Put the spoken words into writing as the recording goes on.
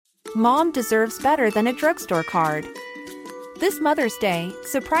Mom deserves better than a drugstore card. This Mother's Day,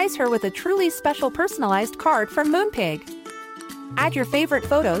 surprise her with a truly special personalized card from Moonpig. Add your favorite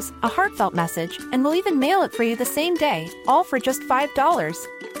photos, a heartfelt message, and we'll even mail it for you the same day, all for just $5.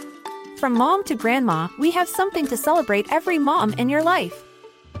 From mom to grandma, we have something to celebrate every mom in your life.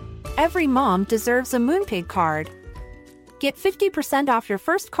 Every mom deserves a Moonpig card. Get 50% off your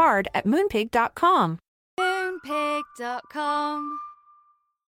first card at moonpig.com. Moonpig.com.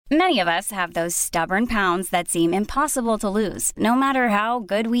 Many of us have those stubborn pounds that seem impossible to lose, no matter how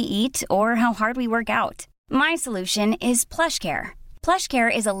good we eat or how hard we work out. My solution is PlushCare.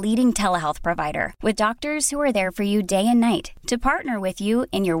 PlushCare is a leading telehealth provider with doctors who are there for you day and night to partner with you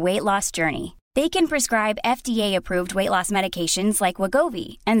in your weight loss journey. They can prescribe FDA-approved weight loss medications like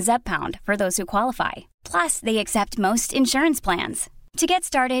Wegovy and Zepbound for those who qualify. Plus, they accept most insurance plans. To get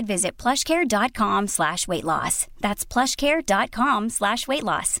started, visit plushcare.com/weightloss. That's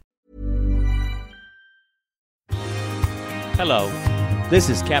plushcare.com/weightloss. Hello, this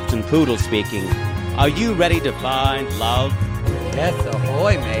is Captain Poodle speaking. Are you ready to find love? Yes,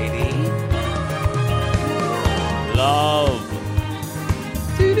 ahoy, matey. Love.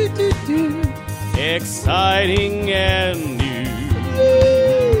 Do-do-do-do. Exciting and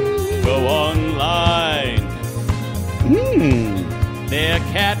new. Go online. They're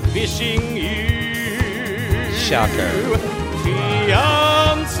catfishing you. Shocker.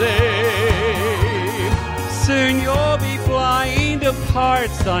 Fiancé. Soon you'll be flying to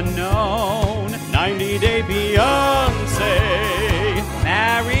parts unknown. 90-day Beyonce.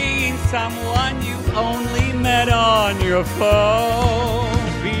 Marrying someone you only met on your phone.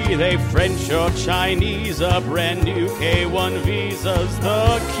 Be they French or Chinese, a brand new K1 visa's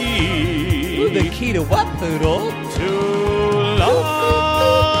the key. Ooh, the key to what, Poodle? To love.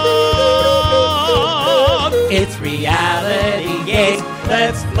 It's reality, yes,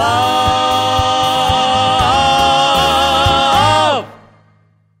 let's love.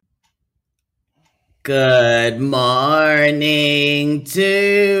 Good morning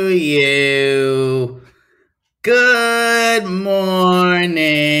to you. Good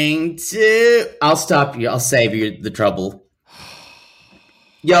morning to... I'll stop you. I'll save you the trouble.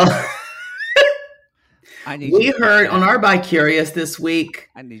 Y'all, we heard on our By Curious this week.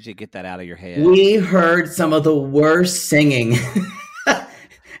 I need you to get that out of your head. We heard some of the worst singing.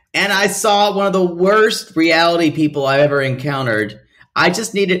 And I saw one of the worst reality people I've ever encountered. I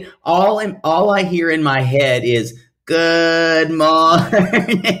just needed... All I hear in my head is, good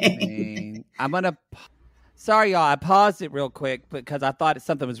morning. I'm going to... Sorry, y'all. I paused it real quick because I thought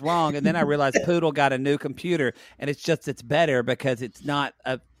something was wrong, and then I realized Poodle got a new computer, and it's better because it's not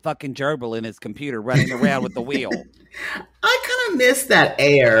a fucking gerbil in his computer running around with the wheel. I kind of miss that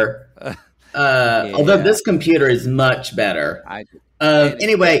air. Yeah. Although this computer is much better.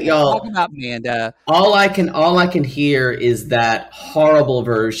 Anyway, y'all. Talk about Amanda. All I can hear is that horrible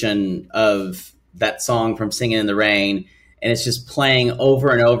version of that song from Singing in the Rain, and it's just playing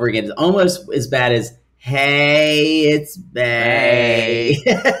over and over again. It's almost as bad as "Hey, it's Bay."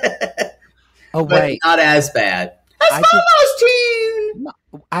 Oh, but wait. not as bad. That's Mama's tune.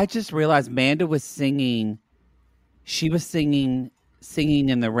 I just realized Amanda was singing. She was singing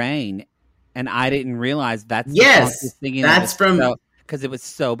in the rain, and I didn't realize that's the song she's singing. That's from because it was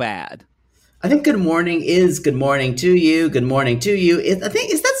so bad. I think "Good Morning" is "Good Morning to You." Good morning to you. I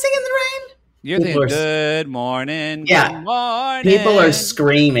think is that "Singing in the Rain"? You're thinking, good morning, yeah. Good morning. People are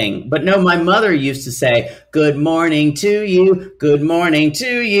screaming. But no, my mother used to say, good morning to you, good morning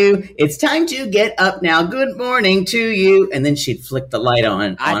to you. It's time to get up now, good morning to you. And then she'd flick the light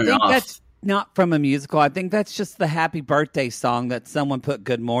on I think off. that's not from a musical. I think that's just the happy birthday song that someone put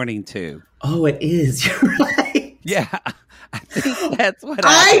good morning to. Oh, it is. You're right. Yeah. I think that's what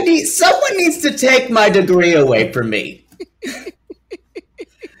someone needs to take my degree away from me.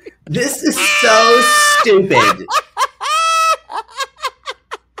 This is so stupid.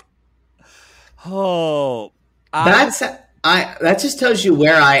 Oh, that just tells you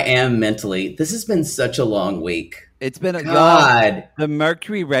where I am mentally. This has been such a long week. It's been God. The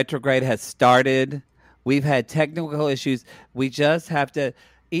Mercury retrograde has started. We've had technical issues. We just have to.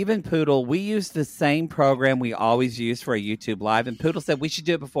 Even Poodle, we use the same program we always use for a YouTube Live. And Poodle said, we should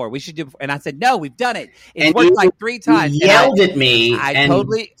do it before. And I said, no, we've done it. It's worked like 3 times. He yelled at me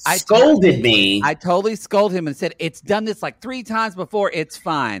scolded me. I totally scolded him and said, it's done this like 3 times before. It's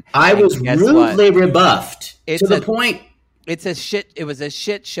fine. I was rudely rebuffed to the point. It was a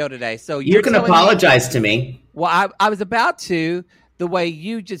shit show today. So you can apologize to me. Well, I was about to. The way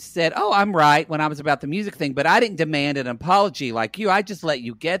you just said, oh, I'm right, when I was about the music thing, but I didn't demand an apology like you. I just let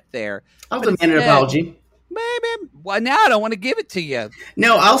you get there. I'll demand an apology. Maybe. Well, now I don't want to give it to you.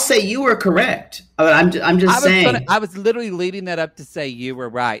 No, I'll say you were correct. I'm just saying. I was literally leading that up to say you were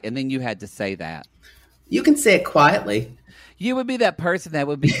right, and then you had to say that. You can say it quietly. You would be that person that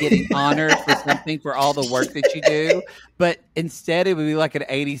would be getting honored for something for all the work that you do, but instead it would be like an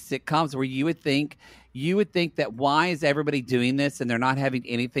 80s sitcoms where you would think that why is everybody doing this and they're not having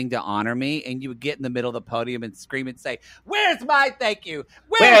anything to honor me? And you would get in the middle of the podium and scream and say, "Where's my thank you?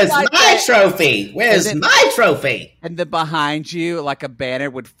 Where's my trophy? Where's my trophy?" And then behind you, like a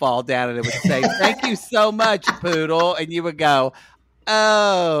banner would fall down and it would say, "Thank you so much, Poodle." And you would go,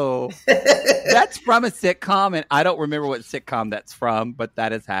 "Oh, that's from a sitcom." And I don't remember what sitcom that's from, but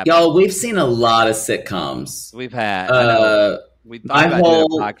that has happened. Y'all, we've seen a lot of sitcoms. We've had. We thought about doing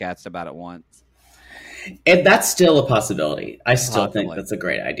a podcast about it once. And that's still a possibility. I still think that's a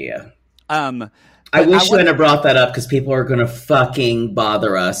great idea. I wish you hadn't brought that up because people are going to fucking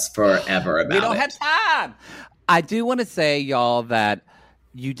bother us forever about it. We don't have time. I do want to say, y'all, that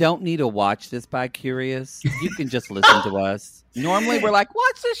you don't need to watch this by Curious. You can just listen to us. Normally, we're like,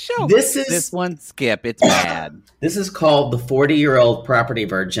 watch this show. This one, skip. It's bad. This is called The 40-Year-Old Property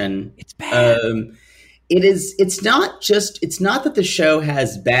Virgin. It's bad. It's not that the show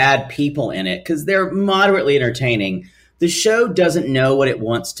has bad people in it, because they're moderately entertaining. The show doesn't know what it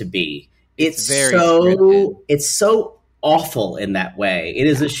wants to be. It's so awful in that way. It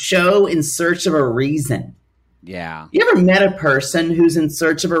is a show in search of a reason. Yeah. You ever met a person who's in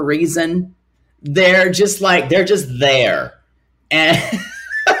search of a reason? They're just there. And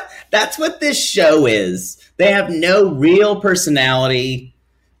that's what this show is. They have no real personality.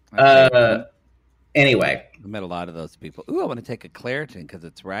 Anyway. I met a lot of those people. Ooh, I want to take a Claritin because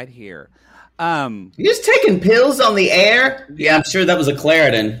it's right here. You just taking pills on the air? Yeah, I'm sure that was a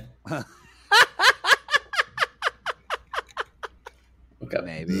Claritin. Okay,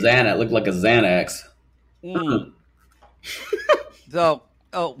 maybe. Xanax looked like a Xanax. So,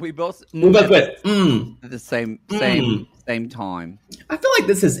 we both went at the same time. I feel like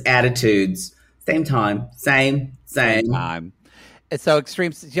this is attitudes. Same time. Same time. So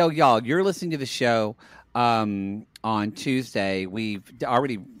extreme. Yo, y'all, you're listening to the show on Tuesday. We've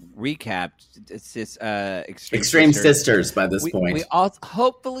already recapped Extreme Sisters by this point. We also,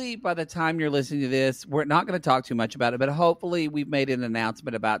 hopefully by the time you're listening to this, we're not going to talk too much about it, but hopefully we've made an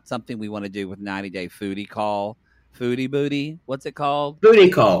announcement about something we want to do with 90 Day Foodie Call. Foodie Booty? What's it called?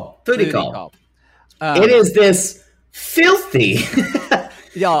 Foodie Call. It is this filthy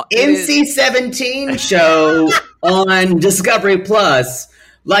y'all, NC-17 show on Discovery Plus.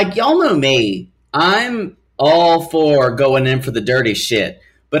 Like, y'all know me. I'm all for going in for the dirty shit.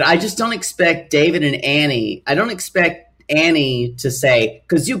 But I just don't expect David and Annie. I don't expect Annie to say,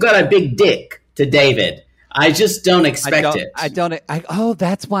 "'Cause you got a big dick," to David. I just don't expect it.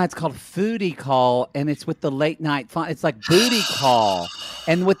 That's why it's called Foodie Call, and it's with the late night font. It's like Booty Call,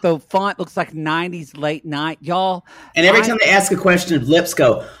 and with the font looks like 90s late night, y'all. And every time they ask a question, lips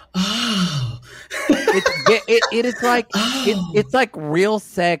go, "Oh." It is like it's like real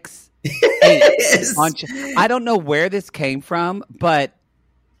sex. I don't know where this came from, but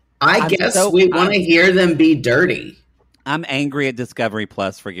I guess we want to hear them be dirty. I'm angry at Discovery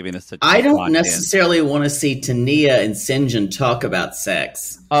Plus for giving us such. I don't necessarily want to see Tania and Sinjin talk about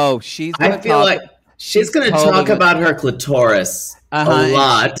sex. Oh, I feel like she's going to talk about her clitoris a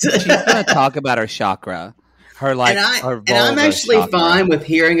lot. She's going to talk about her chakra. Her and I'm actually fine with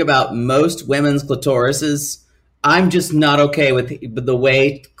hearing about most women's clitorises. I'm just not okay with the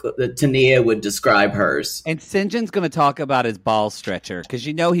way that Tania would describe hers. And Sinjin's going to talk about his ball stretcher, because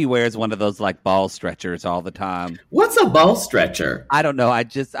you know he wears one of those like ball stretchers all the time. What's a ball stretcher? I don't know.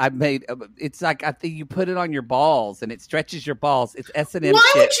 It's like, I think you put it on your balls and it stretches your balls. It's S&M.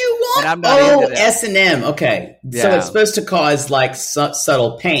 Why would you want? S&M. Okay, yeah. So it's supposed to cause like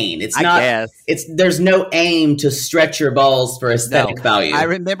subtle pain. It's not. I guess. There's no aim to stretch your balls for aesthetic value. I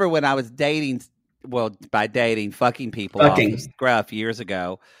remember when I was dating. Well, by dating, fucking people off of Scruff years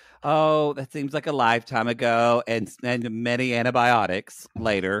ago. Oh, that seems like a lifetime ago, and many antibiotics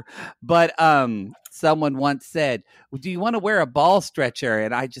later. But someone once said, "Do you want to wear a ball stretcher?"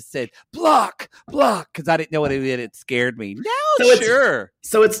 And I just said, "Block," because I didn't know what it did. It scared me. No, sure.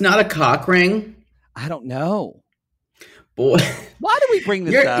 So it's not a cock ring? I don't know. Boy, why do we bring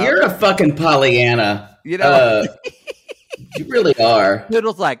this up? You're a fucking Pollyanna. You know, you really are.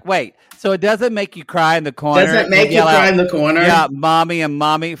 Noodle's like, wait. So it doesn't make you cry in the corner. Does it make you cry in the corner? Yeah,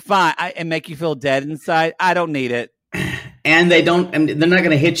 mommy. Fine. And make you feel dead inside. I don't need it. And they're not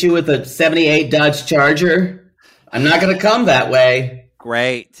going to hit you with a 78 Dodge Charger. I'm not going to come that way.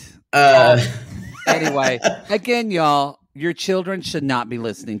 Great. Anyway, again, y'all, your children should not be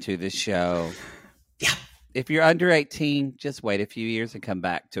listening to this show. Yeah. If you're under 18, just wait a few years and come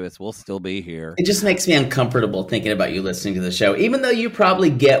back to us. We'll still be here. It just makes me uncomfortable thinking about you listening to the show, even though you probably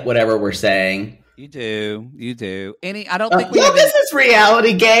get whatever we're saying. You do. I don't think this is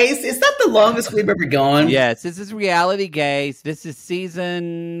Reality Gaze. Is that the longest we've ever gone? Yes, this is Reality Gaze. This is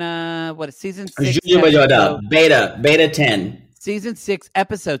season, season 6? Beta 10. Season 6,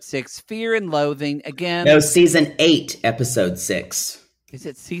 episode 6, Fear and Loathing. Again. No, season 8, episode 6. Is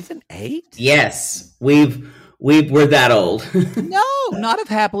it season 8? Yes. We're that old. No, not of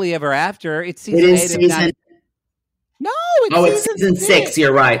Happily Ever After. It's season 8 season... of 9. No, it's season 6.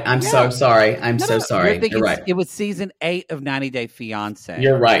 You're right. I'm so sorry. I'm so sorry. You're right. It was season 8 of 90 Day Fiancé.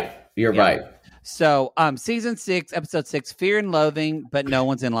 You're right. You're right. So, season 6, episode 6, Fear and Loathing, but no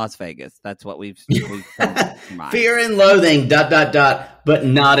one's in Las Vegas. That's what we've Fear and Loathing, ... but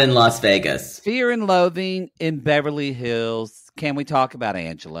not in Las Vegas. Fear and Loathing in Beverly Hills. Can we talk about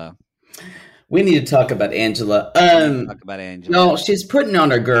Angela? We need to talk about Angela. No, she's putting on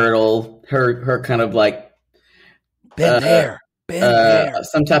her girdle, her kind of like been there.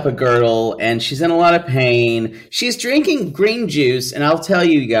 Some type of girdle, and she's in a lot of pain. She's drinking green juice, and I'll tell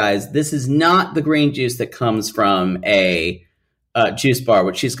you guys, this is not the green juice that comes from a juice bar,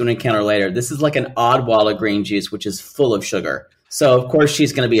 which she's going to encounter later. This is like an Odwalla green juice, which is full of sugar. So, of course,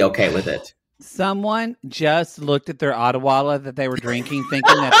 she's going to be okay with it. Someone just looked at their Odwalla that they were drinking,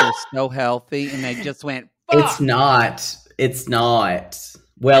 thinking that they're so healthy, and they just went, fuck! It's not.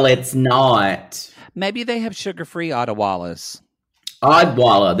 Well, it's not. Maybe they have sugar-free Odwallas.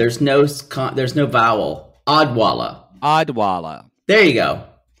 Odwalla. There's no vowel. Odwalla. There you go.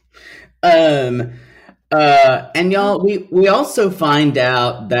 And y'all, we also find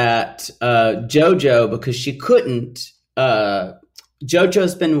out that JoJo, because she couldn't,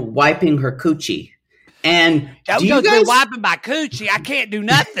 JoJo's been wiping her coochie. And JoJo's been wiping my coochie. I can't do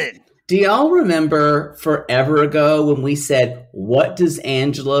nothing. Do y'all remember forever ago when we said, what does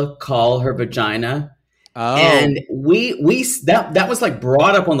Angela call her vagina? Oh. And that was like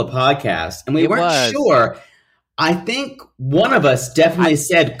brought up on the podcast, and we weren't sure. I think one of us definitely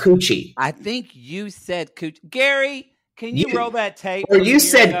said coochie. I think you said coochie. Gary, can you roll that tape? Or you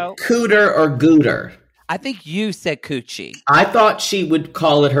said cooter or gooter. I think you said coochie. I thought she would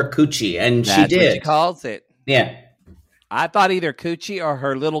call it her coochie, and she did. What she calls it. Yeah. I thought either coochie or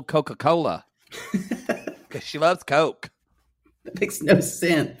her little Coca-Cola. Because she loves Coke. That makes no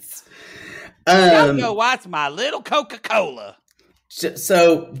sense. JoJo, what's my little Coca-Cola?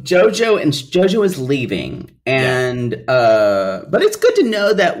 So JoJo is leaving, and but it's good to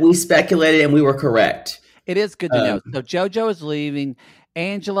know that we speculated and we were correct. It is good to know. So JoJo is leaving.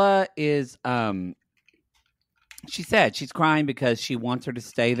 Angela is she said she's crying because she wants her to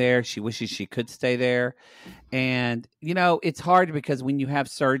stay there. She wishes she could stay there. And it's hard because when you have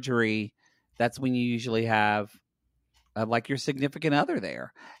surgery, that's when you usually have like your significant other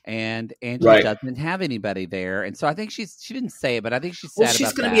there, and Angela doesn't have anybody there, and so I think she didn't say it, but I think she's sad. Well,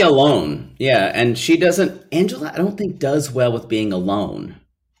 she's going to be alone, and she doesn't. Angela, I don't think does well with being alone.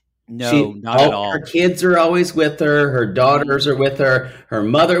 No, not at all. Her kids are always with her. Her daughters are with her. Her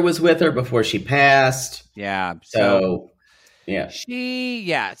mother was with her before she passed. Yeah. So yeah,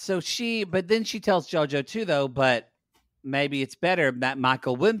 but then she tells JoJo too, though. But maybe it's better that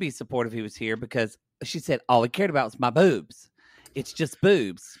Michael wouldn't be supportive if he was here because. She said, all he cared about was my boobs. It's just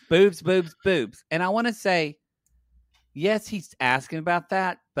boobs. Boobs, boobs, boobs. And I want to say, yes, he's asking about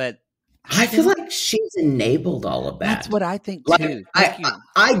that, but... I feel like she's enabled all of that. That's what I think, too.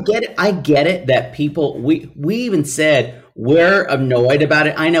 I get it. I get it that people... We even said, we're annoyed about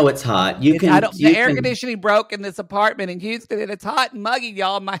it. I know it's hot. The air conditioning broke in this apartment in Houston, and it's hot and muggy,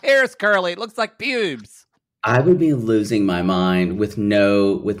 y'all. My hair is curly. It looks like pubes. I would be losing my mind with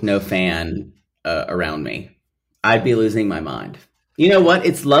no fan... around me. I'd be losing my mind. You know what?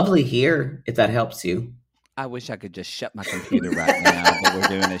 It's lovely here, if that helps you. I wish I could just shut my computer right now that we're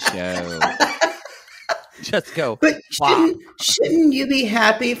doing a show. Just go. But shouldn't you be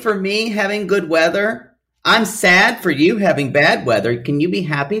happy for me having good weather? I'm sad for you having bad weather. Can you be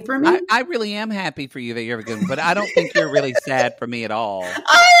happy for me? I really am happy for you that you're good, but I don't think you're really sad for me at all.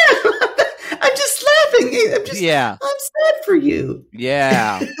 I am. I'm just laughing. I'm sad for you.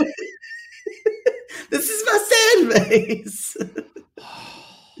 Yeah. This is my sad face.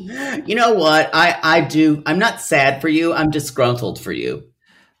 You know what? I'm not sad for you. I'm disgruntled for you.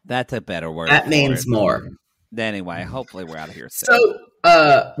 That's a better word. That means more. Anyway, hopefully we're out of here soon.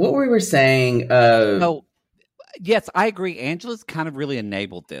 So, what we were saying... yes, I agree. Angela's kind of really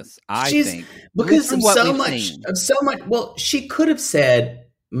enabled this, I think. Because of so much... Well, she could have said,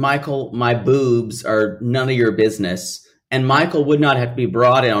 Michael, my boobs are none of your business. and Michael would not have to be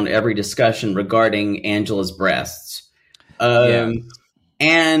brought in on every discussion regarding Angela's breasts. And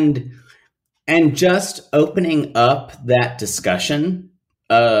just opening up that discussion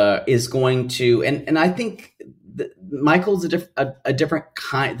is going to, and I think Michael's a different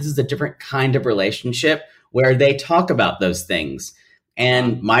kind. This is a different kind of relationship where they talk about those things.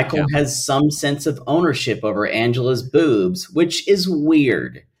 And Michael has some sense of ownership over Angela's boobs, which is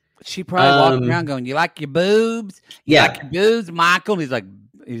weird. She probably walking around going, "You like your boobs? You like your boobs, Michael?" And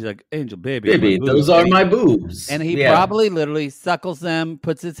he's like, "Angel, baby, those are my boobs." And he probably literally suckles them,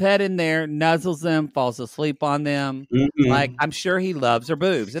 puts his head in there, nuzzles them, falls asleep on them. Mm-hmm. Like, I'm sure he loves her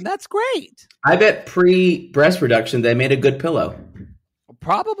boobs, and that's great. I bet pre-breast reduction they made a good pillow.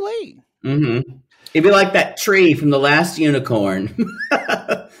 Probably. Mm-hmm. It'd be like that tree from The Last Unicorn.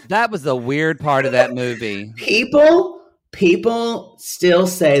 That was the weird part of that movie. People still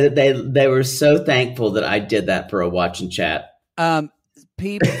say that they were so thankful that I did that for a watch and chat. Some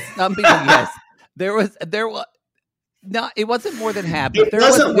people, yes. There was no, it wasn't more than half. But it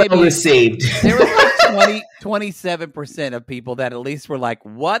wasn't well received. There was like 27% of people that at least were like,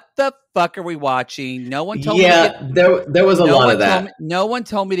 "What the fuck are we watching?" No one told me. Yeah, there was a lot of that. No one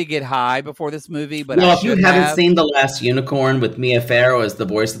told me to get high before this movie. But if you haven't seen The Last Unicorn with Mia Farrow as the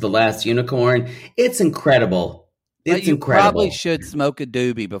voice of the Last Unicorn, it's incredible. It's incredible. Probably should smoke a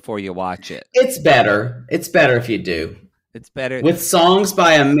doobie before you watch it. It's better. It's better if you do. It's better with Songs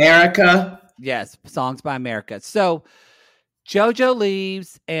by America. Yes, Songs by America. So JoJo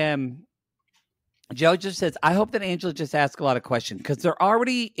leaves, and JoJo says, "I hope that Angela just asks a lot of questions because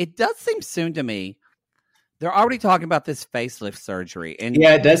it does seem soon to me, they're already talking about this facelift surgery." And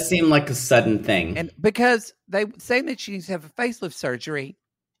yeah, it does seem like a sudden thing. And because they say that she needs to have a facelift surgery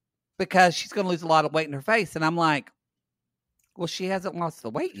because she's going to lose a lot of weight in her face. And I'm like, well, she hasn't lost the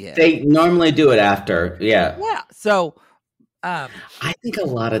weight yet. They normally do it after. Yeah. Yeah. So I think a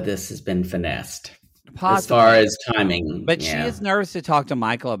lot of this has been finessed. Possibly. As far as timing. But she is nervous to talk to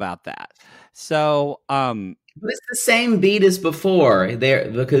Michael about that. So but it's the same beat as before.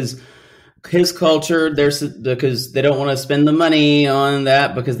 Because his culture, because they don't want to spend the money on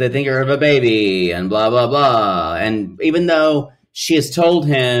that because they think you're a baby and blah blah blah. And even though she has told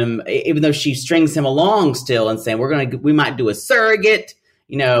him, even though she strings him along still and saying we might do a surrogate,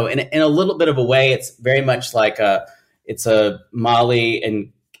 in a little bit of a way, it's very much like it's a Molly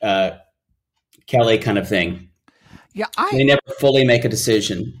and Kelly kind of thing. Yeah, they never fully make a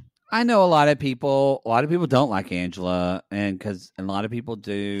decision. I know a lot of people don't like Angela, and a lot of people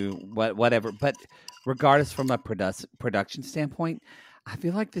do whatever. But regardless, from a production standpoint, I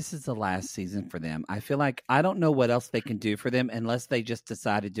feel like this is the last season for them. I feel like I don't know what else they can do for them unless they just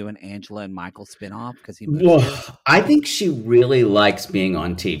decide to do an Angela and Michael spinoff because I think she really likes being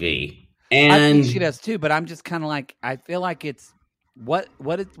on TV, and I think she does too. But I'm just kind of like, I feel like it's what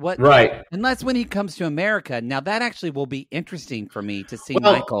right. Unless when he comes to America, now that actually will be interesting for me to see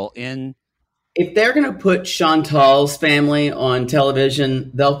Michael in. If they're going to put Chantal's family on television,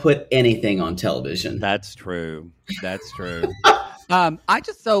 they'll put anything on television. That's true.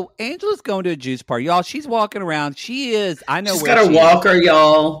 So Angela's going to a juice party, y'all. She's walking around. She's got a walker,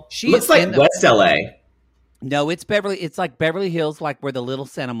 y'all. She looks like West LA. No, it's Beverly. It's like Beverly Hills, like where the little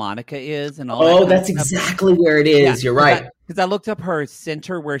Santa Monica is, and all. Oh, that's exactly where it is. Yeah, you're right. Because I looked up her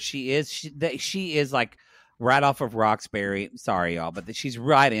center where she is. She is like right off of Roxbury. Sorry, y'all, but she's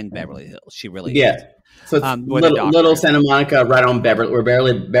right in Beverly Hills. She really is. So it's little Santa Monica, right on Beverly, where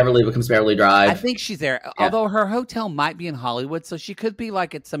Beverly becomes Beverly Drive. I think she's there. Yeah. Although her hotel might be in Hollywood, so she could be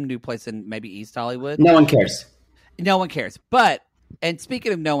like at some new place in maybe East Hollywood. No one cares. No one cares. But, and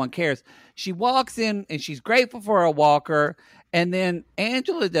speaking of no one cares, she walks in and she's grateful for a walker. And then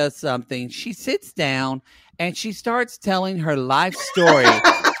Angela does something. She sits down and she starts telling her life story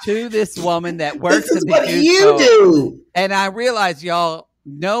to this woman that works in the what you do. And I realize, y'all,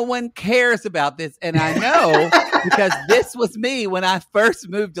 no one cares about this. And I know because this was me when I first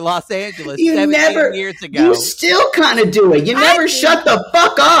moved to Los Angeles 17 years ago. You still kind of do it. You never shut the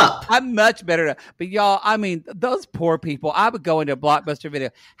fuck up. I'm much better. But y'all, I mean, those poor people, I would go into a Blockbuster video.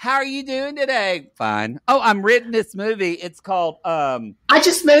 How are you doing today? Fine. Oh, I'm reading this movie. It's called... I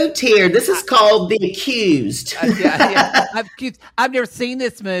just moved here. This is called The Accused. I've never seen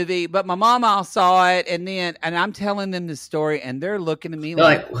this movie, but my mama saw it. And I'm telling them the story and they're looking at me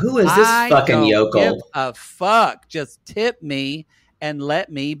like, who is this fucking yokel? Give a fuck. Just tip me and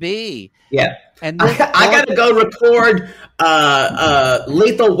let me be. Yeah. And I got to go record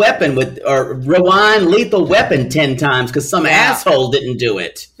Lethal Weapon or rewind Lethal Weapon 10 times because some asshole didn't do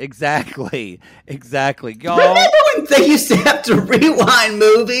it. Exactly. Y'all. Remember when they used to have to rewind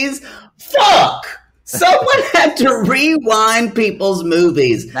movies? Fuck. Someone had to rewind people's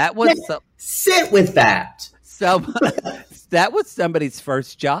movies. That was sit with that. That was somebody's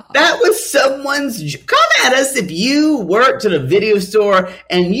first job. That was someone's. Come at us if you worked at a video store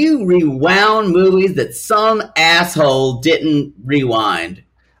and you rewound movies that some asshole didn't rewind.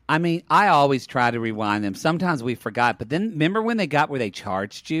 I mean, I always try to rewind them. Sometimes we forgot, but then remember when they got where they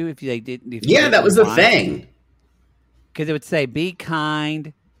charged you if they didn't? Yeah, that was the thing. Because it would say, "Be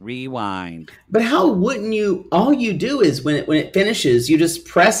kind, rewind." But how wouldn't you? All you do is when it finishes, you just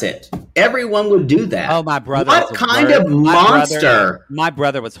press it. Everyone would do that. Oh, my brother! What kind of monster? My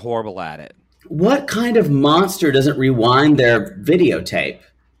brother was horrible at it. What kind of monster doesn't rewind their videotape?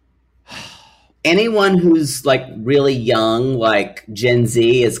 Anyone who's like really young, like Gen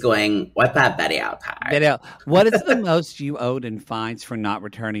Z, is going, "What that videotape?" What is the most you owed in fines for not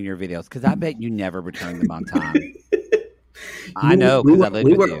returning your videos? Because I bet you never returned them on time. I know, because I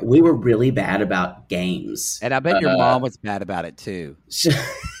lived with you. We were really bad about games, and I bet your mom was bad about it too. She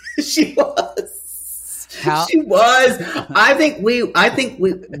was. She was. I think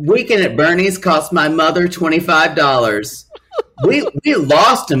Weekend at Bernie's cost my mother $25. We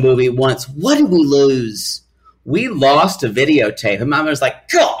lost a movie once. What did we lose? We lost a videotape. And my mother was like,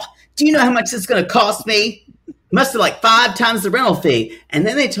 "God, do you know how much it's going to cost me?" Must have like 5 times the rental fee. And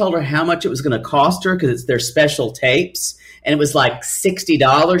then they told her how much it was going to cost her because it's their special tapes. And it was like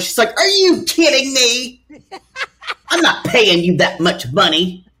 $60. She's like, "Are you kidding me? I'm not paying you that much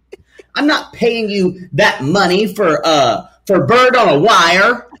money. I'm not paying you that money for Bird on a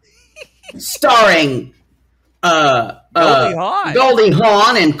Wire, starring Goldie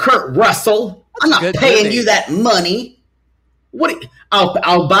Hawn and Kurt Russell. I'm not paying you that money.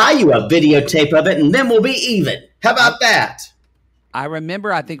 I'll buy you a videotape of it, and then we'll be even. How about that?" I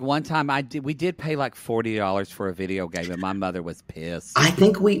remember. I think one time we did pay like $40 for a video game, and my mother was pissed. I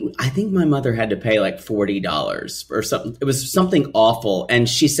think my mother had to pay like $40 or something. It was something awful, and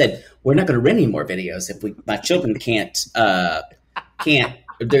she said, "We're not going to rent any more videos if my children can't. They're going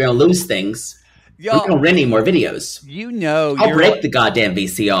to lose things. We're not going to rent any more videos. I'll break the goddamn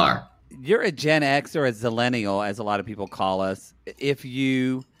VCR." You're a Gen X or a Zillennial, as a lot of people call us.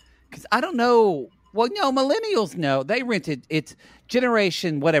 Because I don't know. Well, no, millennials know. They rented. It's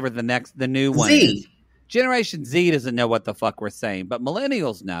generation whatever the new one Z. is. Generation Z doesn't know what the fuck we're saying, but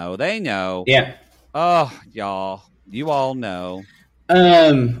millennials know. They know. Yeah. Oh, y'all. You all know. I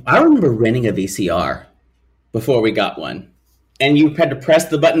remember renting a VCR before we got one. And you had to press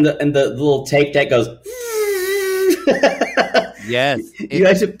the button and the little tape deck goes. Yes. You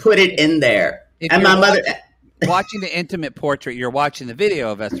had to put it in there. And my mother... Watching the intimate portrait, you're watching the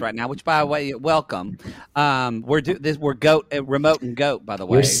video of us right now, which, by the way, welcome. We're remote and goat, by the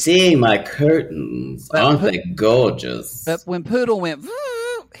way. You're seeing my curtains. Aren't they gorgeous? But when Poodle went,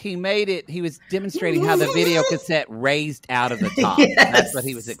 he made it. He was demonstrating how the video cassette raised out of the top. Yes. That's what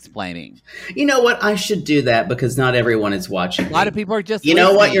he was explaining. You know what? I should do that because not everyone is watching. A lot of people are just listening.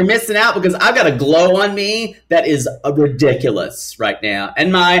 Know what? You're missing out because I've got a glow on me that is ridiculous right now.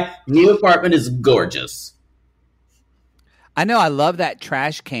 And my new apartment is gorgeous. I know. I love that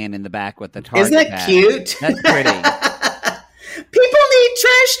trash can in the back with the Target. Isn't that bag. Cute? That's pretty. People need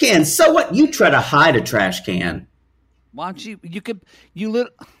trash cans. So what? You try to hide a trash can. Why don't you?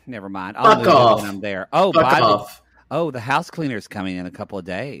 Never mind. I'll move off when I'm there. Oh, Fuck off. The house cleaner's coming in a couple of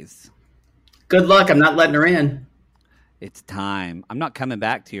days. Good luck. I'm not letting her in. It's time. I'm not coming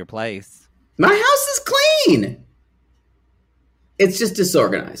back to your place. My house is clean. It's just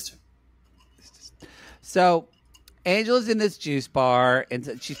disorganized. So Angela's in this juice bar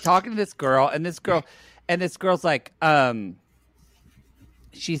and she's talking to this girl and this girl's like,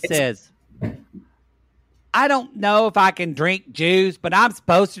 she says, "I don't know if I can drink juice, but I'm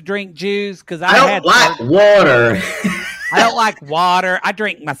supposed to drink juice because I don't like water. I don't like water. I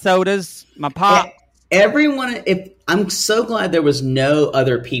drink my sodas, my pop." I'm so glad there was no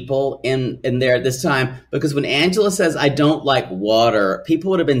other people in there at this time, because when Angela says, "I don't like water,"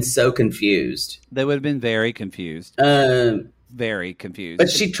 people would have been so confused. They would have been very confused. Very confused. But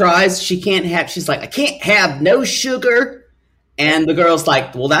she's like, "I can't have no sugar." And the girl's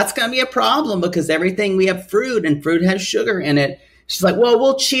like, "Well, that's going to be a problem because we have fruit and fruit has sugar in it." She's like, "Well,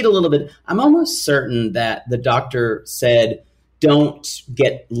 we'll cheat a little bit." I'm almost certain that the doctor said, "Don't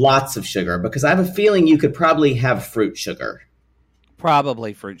get lots of sugar," because I have a feeling you could probably have fruit sugar.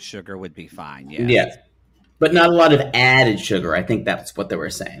 Probably fruit sugar would be fine, yes. Yeah. But not a lot of added sugar. I think that's what they were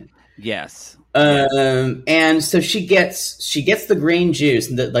saying. Yes. And so she gets the green juice.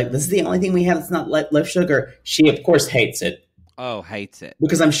 And this is the only thing we have that's not left sugar. She, of course, hates it. Oh, hates it.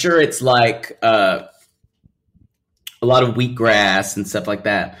 Because I'm sure it's like a lot of wheatgrass and stuff like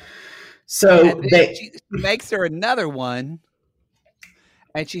that. So And then she makes her another one,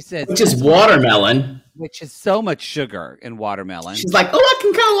 and she says, which is watermelon. which is so much sugar in watermelon. She's like, oh, I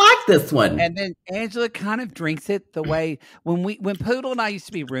can kind of like this one. And then Angela kind of drinks it the way when Poodle and I used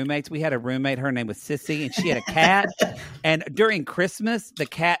to be roommates, we had a roommate, her name was Sissy, and she had a cat. And during Christmas, the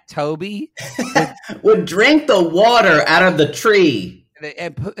cat Toby would drink the water out of the tree.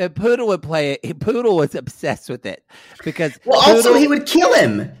 and Poodle would play it. Poodle was obsessed with it because also he would kill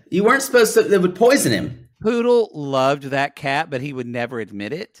him. You weren't supposed to. They would poison him. Poodle loved that cat, but he would never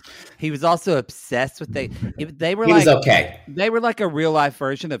admit it. He was also obsessed with they were He like was okay. They were like a real life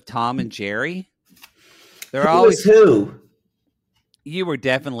version of Tom and Jerry. They're Who always was who? You were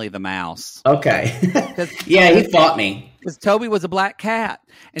definitely the mouse. Okay. Yeah, he fought me. Because Toby was a black cat.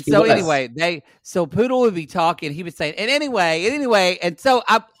 And He so was. anyway, so Poodle would be talking, he would say, and anyway, and so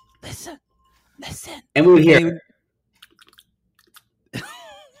I listen. And we would hear, And he would-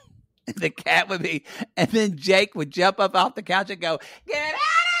 the cat would be, and then Jake would jump up off the couch and go, get out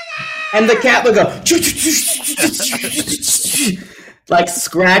and the cat would go, like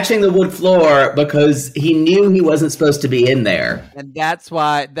scratching the wood floor because he knew he wasn't supposed to be in there. And that's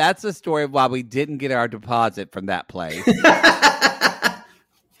the story of why we didn't get our deposit from that place.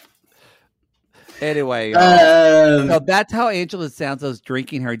 Anyway, so that's how Angela sounds. Those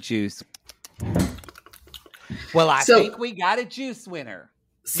drinking her juice. Well, I think we got a juice winner.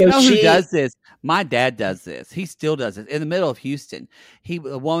 So you know who does this? My dad does this. He still does it in the middle of Houston. A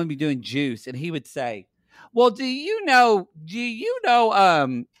woman would be doing juice, and he would say, "Well, do you know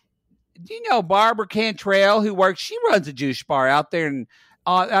Barbara Cantrell who works? She runs a juice bar out there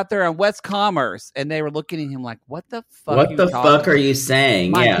on West Commerce." And they were looking at him like, "What the fuck? What the fuck are you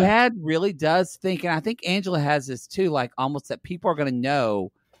saying?" My dad really does think, and I think Angela has this too, like almost that people are going to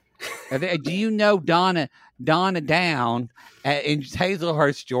know. Do you know Donna Down in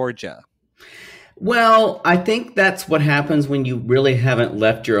Hazelhurst, Georgia? Well, I think that's what happens when you really haven't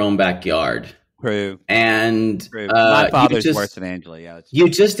left your own backyard. True. And my father's worse than Angela. Yeah, you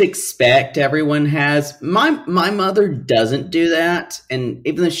just expect everyone has. My mother doesn't do that, and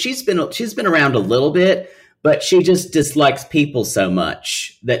even though she's been around a little bit, but she just dislikes people so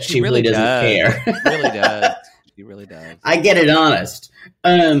much that she really doesn't care. She really does. She really does. I get it honest.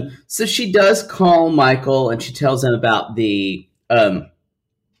 So she does call Michael, and she tells him about the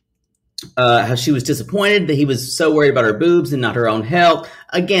how she was disappointed that he was so worried about her boobs and not her own health.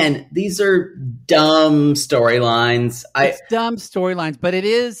 Again, these are dumb storylines. It's dumb storylines, but it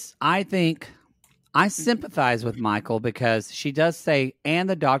is. I think I sympathize with Michael because she does say, and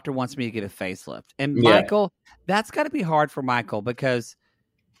the doctor wants me to get a facelift. And Michael, that's got to be hard for Michael because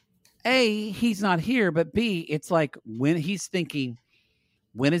A, he's not here, but B, it's like when he's thinking,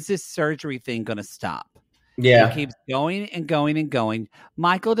 when is this surgery thing going to stop? Yeah. He keeps going and going and going.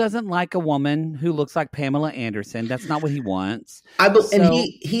 Michael doesn't like a woman who looks like Pamela Anderson. That's not what he wants. And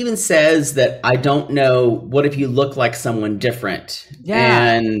he even says that, I don't know, what if you look like someone different?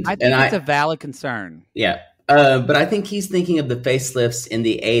 Yeah, I think it's a valid concern. Yeah. But I think he's thinking of the facelifts in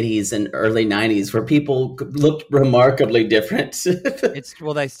the 80s and early 90s where people looked remarkably different. They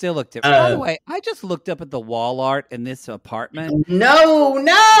still look different. By the way, I just looked up at the wall art in this apartment. No!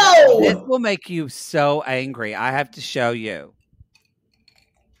 This will make you so angry. I have to show you.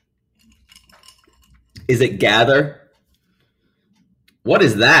 Is it Gather? What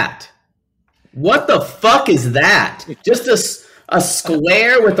is that? What the fuck is that? Just a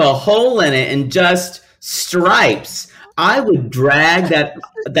square with a hole in it and just stripes. I would drag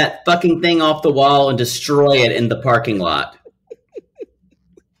that fucking thing off the wall and destroy it in the parking lot.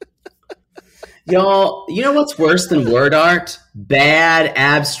 Y'all, you know what's worse than word art? Bad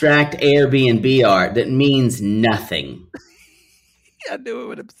abstract Airbnb art that means nothing. I knew it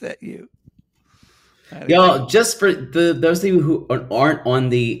would upset you. Y'all, just for those of you who aren't on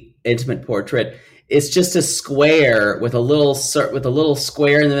the intimate portrait, it's just a square with a little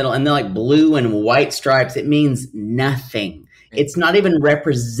square in the middle, and then like blue and white stripes. It means nothing. It's not even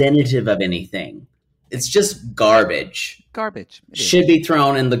representative of anything. It's just garbage. Garbage. Should be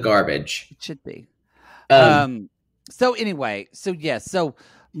thrown in the garbage. It should be. So anyway, so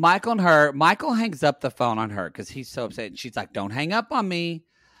Michael hangs up the phone on her because he's so upset. And she's like, "Don't hang up on me,"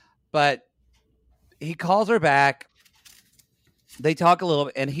 but he calls her back. They talk a little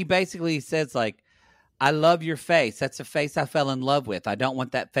bit, and he basically says like, "I love your face. That's a face I fell in love with. I don't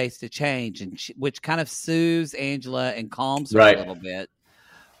want that face to change," and which kind of soothes Angela and calms her a little bit.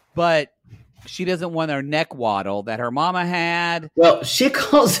 But she doesn't want her neck waddle that her mama had. Well, she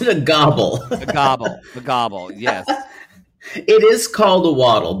calls it a gobble. A gobble, yes. It is called a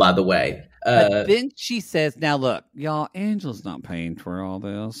waddle, by the way. But then she says, "Now look, y'all, Angela's not paying for all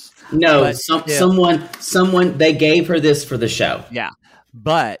this." No, But someone they gave her this for the show. Yeah,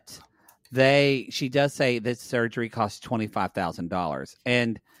 but she does say that surgery costs $25,000,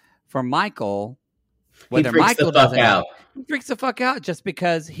 and for Michael, whether Michael doesn't out, he freaks the fuck out just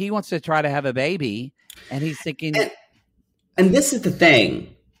because he wants to try to have a baby, and he's thinking. And this is the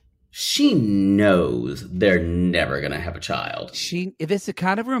thing. She knows they're never going to have a child. This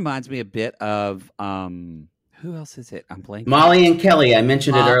kind of reminds me a bit of who else is it? I'm blanking. Molly and Kelly. I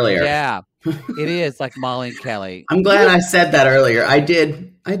mentioned it earlier. Yeah, it is like Molly and Kelly. I'm glad I said that earlier. I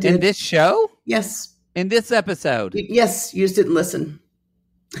did. In this show? Yes. In this episode? Yes. You just didn't listen.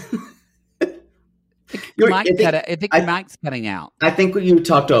 I think Mike's cutting out. I think you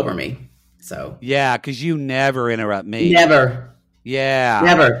talked over me. So yeah, because you never interrupt me. Never. Yeah.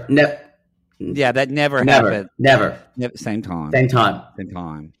 Never. Yeah, that never happened. Never. Same time. Same time. Same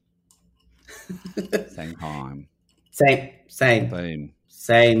time. Same time.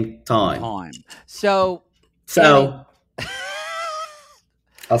 Same time. So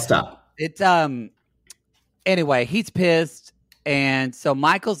I'll stop. It's anyway, he's pissed, and so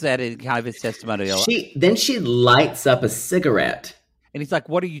Michael's at it, kind of his testimonial. She lights up a cigarette. And he's like,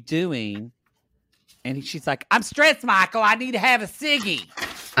 "What are you doing?" And she's like, "I'm stressed, Michael. I need to have a ciggy."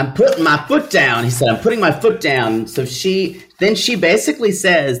 I'm putting my foot down. He said, "I'm putting my foot down." So she basically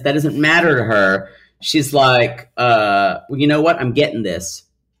says that doesn't matter to her. She's like, well, you know what? I'm getting this.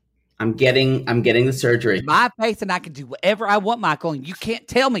 I'm getting the surgery. My face, and I can do whatever I want, Michael, and you can't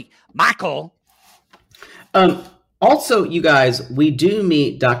tell me, Michael. Also, you guys, we do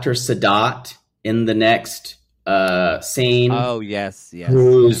meet Dr. Sadat in the next scene. Oh, yes.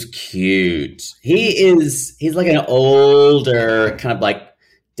 Who's cute. He's like an older, kind of like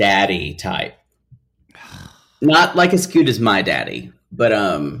daddy type. Not like as cute as my daddy, but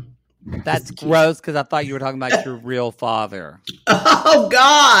that's gross because I thought you were talking about your real father. Oh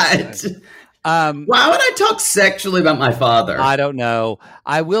God. Why would I talk sexually about my father? I don't know.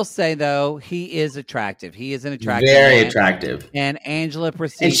 I will say though, he is attractive. He is an attractive Very man. attractive. And Angela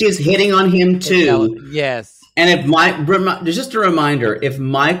proceeds. And she's hitting on him too. Yes. And just a reminder, if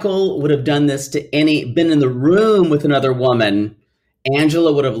Michael would have done this to been in the room with another woman,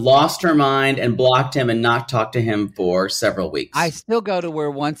 Angela would have lost her mind and blocked him and not talked to him for several weeks. I still go to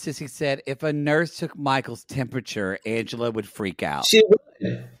where one sissy said, if a nurse took Michael's temperature, Angela would freak out. She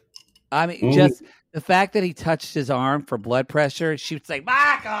would. I mean, just the fact that he touched his arm for blood pressure, she would say,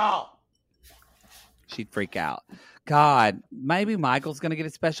 "Michael!" She'd freak out. God, maybe Michael's going to get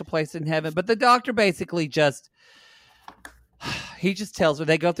a special place in heaven. But the doctor basically he just tells her,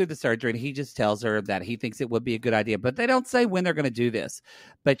 they go through the surgery, and he just tells her that he thinks it would be a good idea. But they don't say when they're going to do this.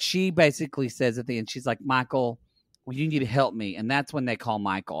 But she basically says at the end, she's like, "Michael, well, you need to help me." And that's when they call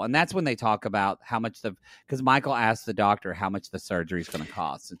Michael. And that's when they talk about how much because Michael asked the doctor how much the surgery is going to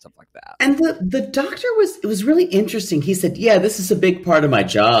cost and stuff like that. And the doctor it was really interesting. He said, "Yeah, this is a big part of my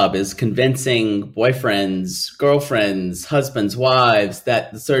job is convincing boyfriends, girlfriends, husbands, wives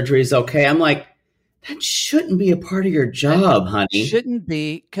that the surgery is okay." I'm like, that shouldn't be a part of your job, honey. Shouldn't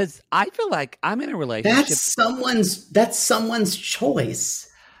be, because I feel like I'm in a relationship. That's someone's choice.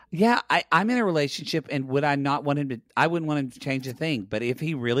 Yeah, I'm in a relationship, and would I not want him to? I wouldn't want him to change a thing. But if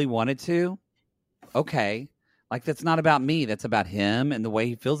he really wanted to, okay, like that's not about me. That's about him and the way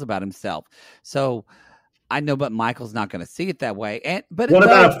he feels about himself. So I know, but Michael's not going to see it that way. But what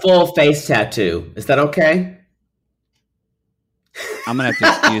about a full face tattoo? Is that okay? I'm going to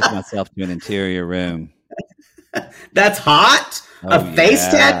have to excuse myself to an interior room. That's hot? A face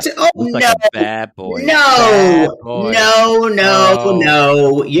tattoo? Oh, no. Like a bad boy. No. Bad boy.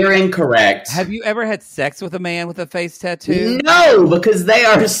 No. You're incorrect. Have you ever had sex with a man with a face tattoo? No, because they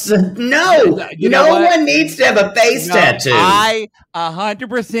are... No. No one needs to have a face tattoo. I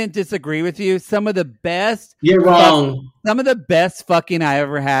 100% disagree with you. Some of the best... You're wrong. Some of the best fucking I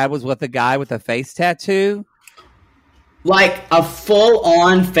ever had was with a guy with a face tattoo. Like a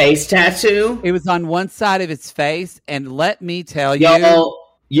full-on face tattoo? It was on one side of his face, and let me tell you... I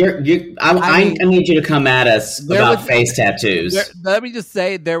need you to come at us about face tattoos. Let me just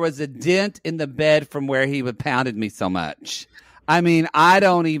say, there was a dent in the bed from where he would pounded me so much. I mean, I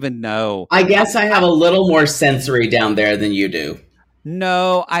don't even know. I guess I have a little more sensory down there than you do.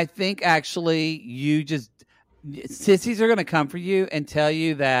 No, I think actually you just... Sissies are going to come for you and tell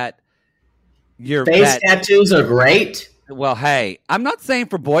you that your face tattoos are great. Well, hey, I'm not saying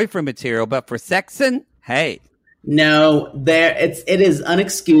for boyfriend material, but for sexing, hey. No, it is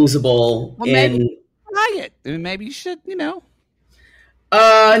unexcusable. Well, maybe try it. I mean, maybe you should, No,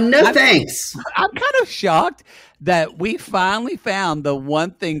 thanks. I'm kind of shocked that we finally found the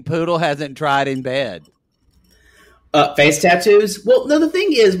one thing Poodle hasn't tried in bed. Face tattoos? Well, no, the thing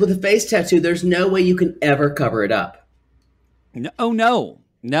is, with a face tattoo, there's no way you can ever cover it up. No.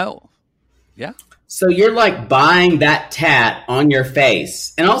 Yeah. So you're like buying that tat on your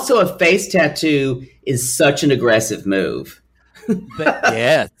face. And also a face tattoo is such an aggressive move. But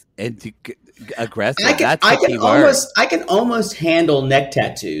yes, and aggressive. I can almost handle neck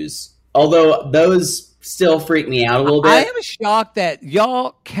tattoos, although those still freak me out a little bit. I am shocked that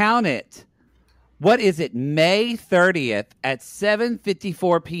y'all count it. What is it? May 30th at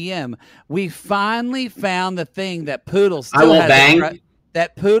 7:54 p.m. We finally found the thing that Poodle still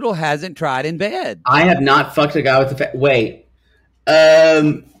that Poodle hasn't tried in bed. I have not fucked a guy with the wait.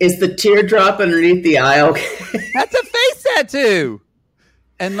 Is the teardrop underneath the eye okay? That's a face tattoo.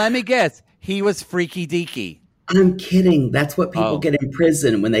 And let me guess, he was freaky deaky. I'm kidding. That's what people get in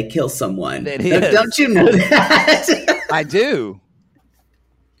prison when they kill someone. It is. Don't you know that? I do.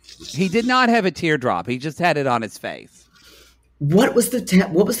 He did not have a teardrop. He just had it on his face. What was the tat?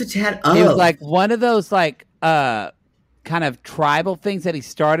 What was the tat of? It was like one of those kind of tribal things that he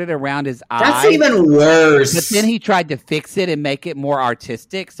started around his eye. That's even worse. But then he tried to fix it and make it more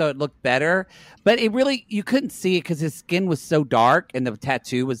artistic so it looked better. But it really, you couldn't see it because his skin was so dark and the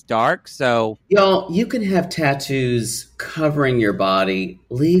tattoo was dark. So, y'all, you can have tattoos covering your body.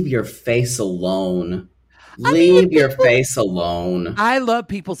 Leave your face alone. Leave your face alone. I love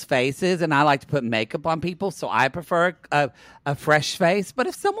people's faces and I like to put makeup on people. So I prefer a fresh face. But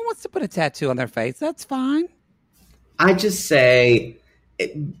if someone wants to put a tattoo on their face, that's fine. I just say,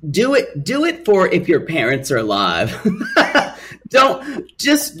 do it for if your parents are alive. Don't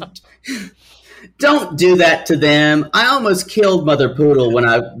do that to them. I almost killed Mother Poodle when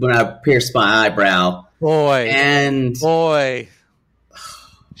I pierced my eyebrow. Boy,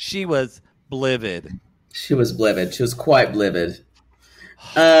 she was livid. She was livid. She was quite livid.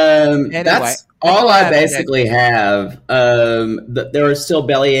 Anyway, that's all I basically have. There was still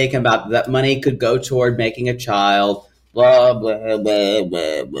bellyaching about that money could go toward making a child. Blah, blah, blah,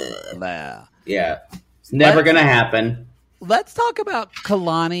 blah, blah. Yeah. It's never going to happen. Let's talk about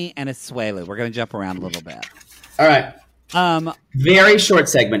Kalani and Asuelu. We're going to jump around a little bit. All right. Very short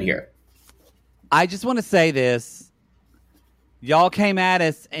segment here. I just want to say this. Y'all came at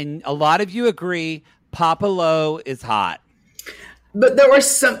us, and a lot of you agree Papa Lo is hot. But there were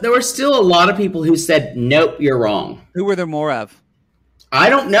still a lot of people who said, nope, you're wrong. Who were there more of? I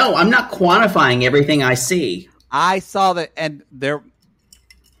don't know. I'm not quantifying everything I see. I saw that, and there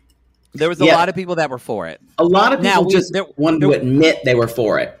was a lot of people that were for it. A lot of people wanted to admit they were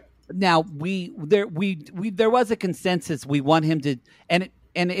for it. Now there was a consensus. We want him to, and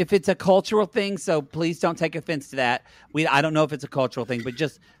if it's a cultural thing, so please don't take offense to that. I don't know if it's a cultural thing, but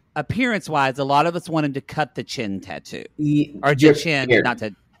just appearance wise, a lot of us wanted to cut the chin tattoo or the chin,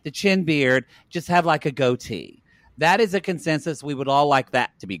 the chin beard. Just have like a goatee. That is a consensus. We would all like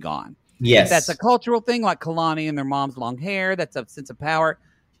that to be gone. Yes. If that's a cultural thing like Kalani and their mom's long hair, that's a sense of power,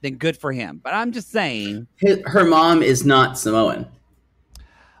 then good for him. But I'm just saying. Her mom is not Samoan.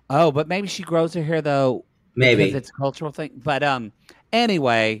 Oh, but maybe she grows her hair, though. Maybe. Because it's a cultural thing. But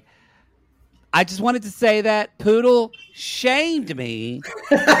anyway, I just wanted to say that Poodle shamed me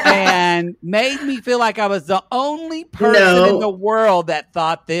and made me feel like I was the only person in the world that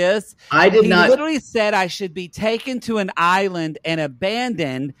thought this. I did not. He literally said I should be taken to an island and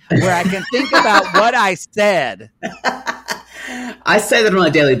abandoned where I can think about what I said. I say that on a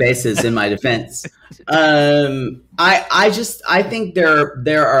daily basis in my defense. I think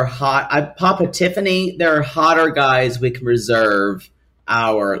there are hot. Papa Tiffany, there are hotter guys we can reserve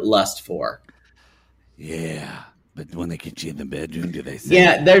our lust for. Yeah, but when they get you in the bedroom, do they say?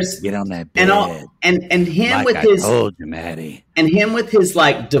 Yeah, there's get on that bed. And him like with I his told you, Maddie. And him with his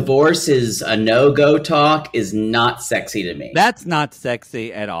like divorce is a no-go talk is not sexy to me. That's not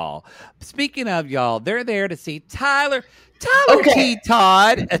sexy at all. Speaking of y'all, they're there to see Tyler T.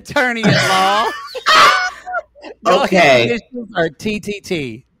 Todd, attorney at law. Okay, or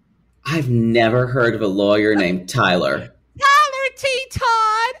TTT. I've never heard of a lawyer named Tyler. Tyler T.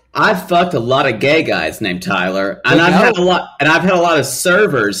 Todd. I've fucked a lot of gay guys named Tyler, and I've had a lot of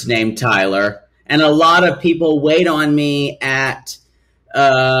servers named Tyler, and a lot of people wait on me at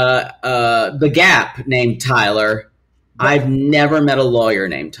the Gap named Tyler. I've never met a lawyer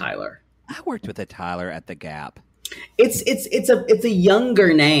named Tyler. I worked with a Tyler at the Gap. It's a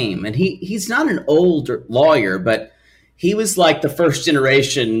younger name, and he's not an older lawyer, but he was like the first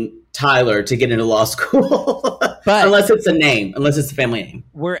generation Tyler to get into law school. But unless it's a family name.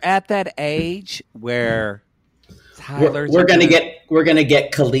 We're at that age where Tyler's we're gonna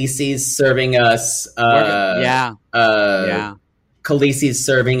get Khaleesi's serving us. Khaleesi's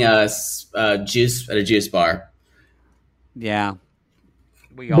serving us juice at a juice bar. Yeah,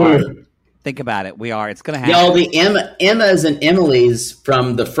 we are. Think about it. We are. It's going to happen. Y'all, the Emmas and Emilys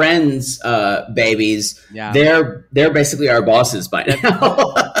from the Friends babies, they're basically our bosses by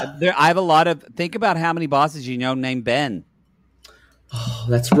now. I have a lot of. Think about how many bosses you know named Ben. Oh,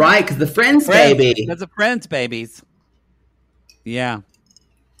 that's right, because the Friends baby. Because the Friends babies. Yeah.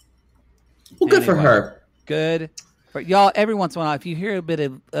 Well, good for her. Good. For y'all, every once in a while, if you hear a bit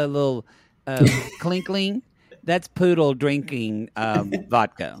of a little clinkling, that's Poodle drinking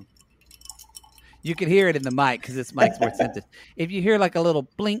vodka. You can hear it in the mic because this mic's more sensitive. If you hear like a little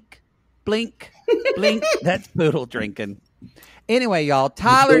blink, blink, blink, that's Poodle drinking. Anyway, y'all,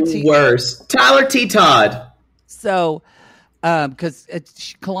 Tyler T. Todd. So, because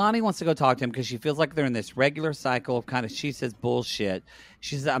Kalani wants to go talk to him because she feels like they're in this regular cycle of kind of, she says, bullshit.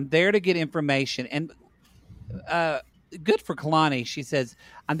 She says, I'm there to get information. And good for Kalani. She says,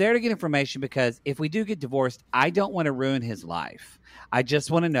 I'm there to get information because if we do get divorced, I don't want to ruin his life. I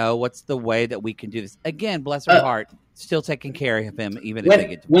just want to know what's the way that we can do this. Again, bless her heart, still taking care of him even if they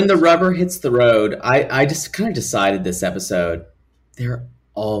get divorced. When the rubber hits the road, I just kind of decided this episode, they're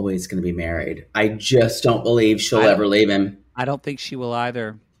always going to be married. I just don't believe she'll ever leave him. I don't think she will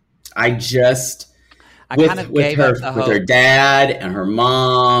either. With her dad and her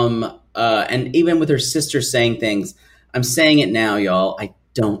mom, and even with her sister saying things, I'm saying it now, y'all. I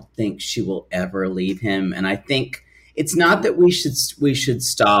don't think she will ever leave him, and I think it's not that we should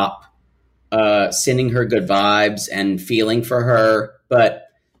stop sending her good vibes and feeling for her, but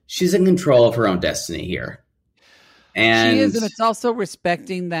she's in control of her own destiny here. And she is, and it's also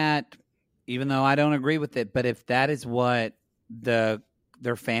respecting that, even though I don't agree with it. But if that is what their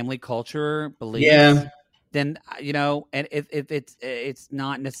family culture believes, then and if it's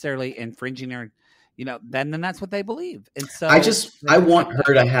not necessarily infringing or then that's what they believe. And so I want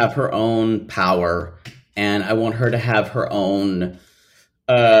her to have her own power. And I want her to have her own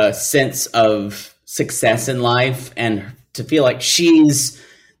sense of success in life and to feel like she's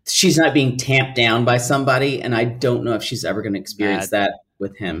not being tamped down by somebody. And I don't know if she's ever going to experience that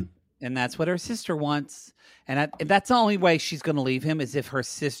with him. And that's what her sister wants. And that's the only way she's going to leave him is if her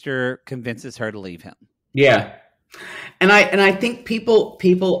sister convinces her to leave him. Yeah. And I think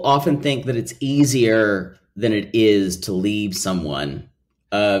people often think that it's easier than it is to leave someone,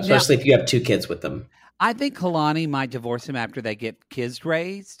 especially if you have 2 kids with them. I think Kalani might divorce him after they get kids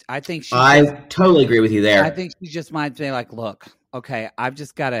raised. I totally agree with you there. I think she just might say like, look, okay, I've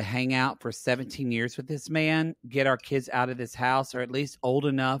just got to hang out for 17 years with this man, get our kids out of this house, or at least old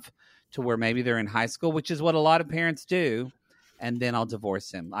enough to where maybe they're in high school, which is what a lot of parents do. And then I'll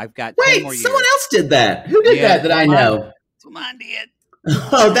divorce him. I've got 10 more years. Someone else did that. Who did that I know? Mine did.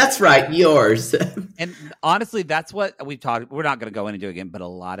 Oh, that's right. Yours. And honestly, that's what we've talked. We're not going to go in and do it again, but a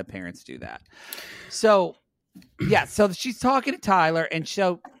lot of parents do that. So, yeah. So she's talking to Tyler, and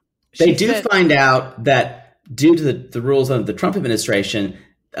they find out that due to the rules of the Trump administration,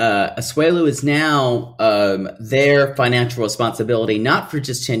 Asuelu is now their financial responsibility, not for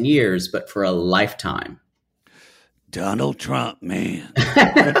just 10 years, but for a lifetime. Donald Trump, man.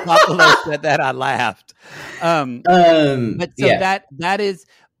 When Papa said that, I laughed. That is,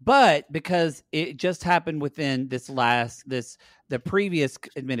 but because it just happened within the previous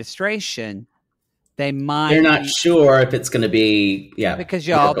administration, they're not sure if it's going to be, because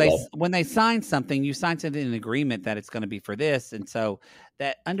y'all, when they sign something, you sign something in an agreement that it's going to be for this. And so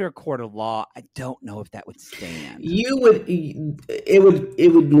that under a court of law, I don't know if that would stand. It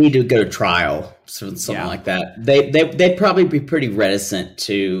would need to go to trial, something like that. They'd probably be pretty reticent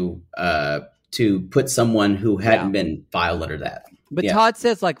to put someone who hadn't been filed under that. But Todd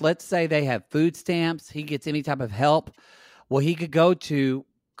says, like, let's say they have food stamps. He gets any type of help. Well, he could go to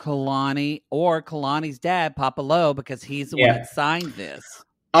Kalani or Kalani's dad, Papa Lo, because he's the one that signed this.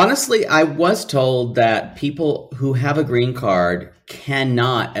 Honestly, I was told that people who have a green card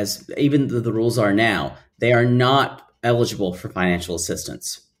cannot, as even the rules are now, they are not eligible for financial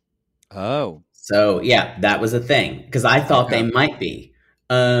assistance. Oh. So, that was a thing, because I thought they might be.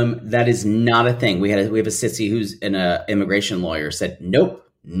 That is not a thing. We have a sissy who's an immigration lawyer said, nope,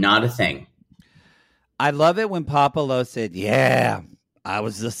 not a thing. I love it when Papa Lo said, yeah, I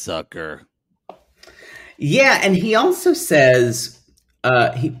was the sucker. Yeah, and he also says,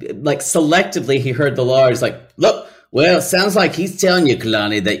 selectively he heard the lawyer. He's like, look, well, it sounds like he's telling you,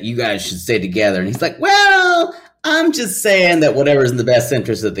 Kalani, that you guys should stay together. And he's like, well, I'm just saying that whatever's in the best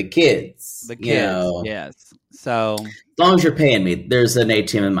interest of the kids. The kids, yes. So as long as you're paying me, there's an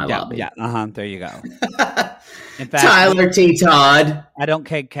ATM in my lobby. Yeah, there you go. In fact, Tyler T. Todd. I don't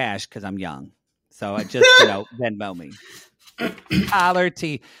take cash because I'm young. So I just, Venmo me. Tyler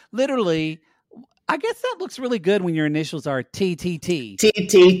T. Literally, I guess that looks really good when your initials are TTT.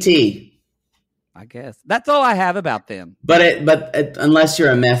 TTT. I guess. That's all I have about them. But unless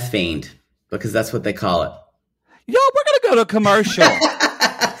you're a meth fiend, because that's what they call it. Yo, we're going to go to commercial.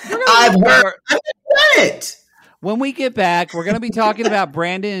 I've heard it. When we get back, we're going to be talking about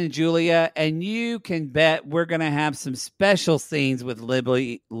Brandon and Julia, and you can bet we're going to have some special scenes with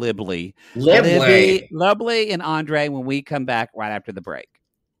Libby, and Andre when we come back right after the break.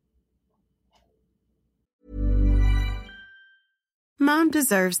 Mom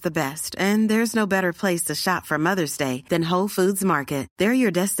deserves the best, and there's no better place to shop for Mother's Day than Whole Foods Market. They're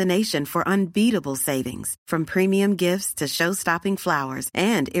your destination for unbeatable savings, from premium gifts to show-stopping flowers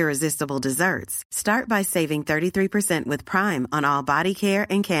and irresistible desserts. Start by saving 33% with Prime on all body care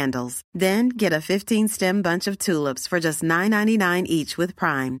and candles. Then get a 15-stem bunch of tulips for just $9.99 each with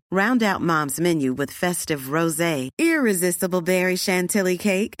Prime. Round out Mom's menu with festive rosé, irresistible berry chantilly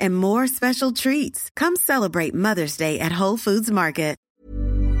cake, and more special treats. Come celebrate Mother's Day at Whole Foods Market.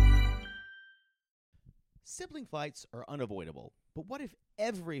 Sibling fights are unavoidable, but what if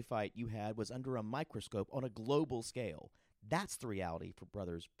every fight you had was under a microscope on a global scale? That's the reality for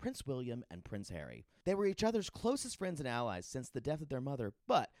brothers Prince William and Prince Harry. They were each other's closest friends and allies since the death of their mother,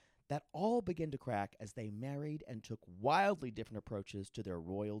 but that all began to crack as they married and took wildly different approaches to their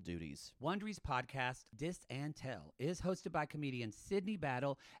royal duties. Wondery's podcast, Dis and Tell, is hosted by comedians Sydney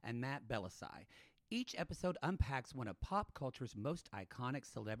Battle and Matt Bellassai. Each episode unpacks one of pop culture's most iconic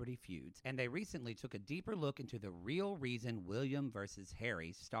celebrity feuds, and they recently took a deeper look into the real reason William versus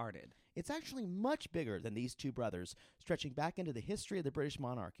Harry started. It's actually much bigger than these two brothers, stretching back into the history of the British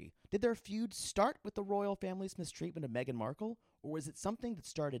monarchy. Did their feud start with the royal family's mistreatment of Meghan Markle, or was it something that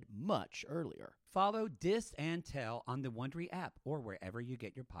started much earlier? Follow Dis and Tell on the Wondery app or wherever you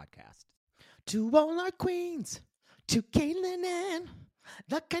get your podcasts. To all our queens, to Caitlin and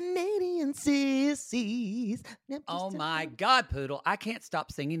the Canadian sissies. Oh my God, Poodle. I can't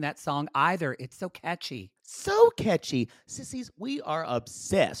stop singing that song either. It's so catchy. So catchy. Sissies, we are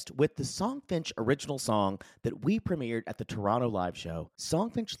obsessed with the Songfinch original song that we premiered at the Toronto Live Show.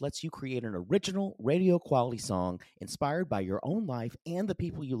 Songfinch lets you create an original radio quality song inspired by your own life and the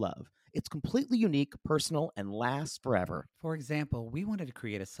people you love. It's completely unique, personal, and lasts forever. For example, we wanted to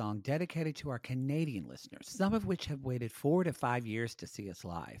create a song dedicated to our Canadian listeners, some of which have waited 4 to 5 years to see us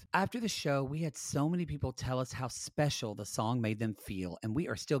live. After the show, we had so many people tell us how special the song made them feel, and we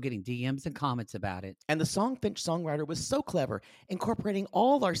are still getting DMs and comments about it. And the Songfinch songwriter was so clever, incorporating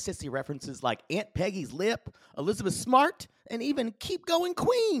all our sissy references like Aunt Peggy's lip, Elizabeth Smart, and even Keep Going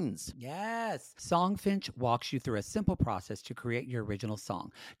Queens. Yes. Songfinch walks you through a simple process to create your original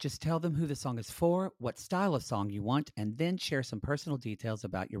song. Just tell them who the song is for, what style of song you want, and then share some personal details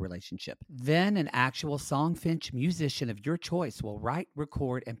about your relationship. Then an actual Songfinch musician of your choice will write,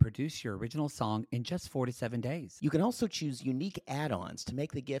 record, and produce your original song in just 4 to 7 days. You can also choose unique add-ons to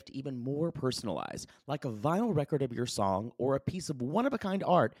make the gift even more personalized, like a vinyl record of your song or a piece of one-of-a-kind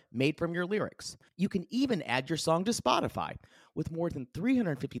art made from your lyrics. You can even add your song to Spotify. With more than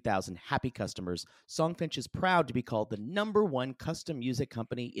 350,000 happy customers, Songfinch is proud to be called the #1 custom music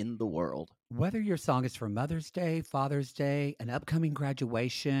company in the world. Whether your song is for Mother's Day, Father's Day, an upcoming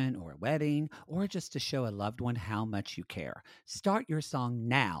graduation, or a wedding, or just to show a loved one how much you care, start your song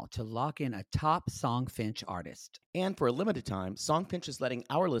now to lock in a top Songfinch artist. And for a limited time, Songfinch is letting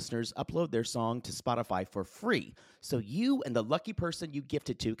our listeners upload their song to Spotify for free, so you and the lucky person you gift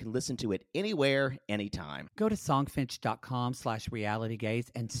it to can listen to it anywhere, anytime. Go to songfinch.com/realitygaze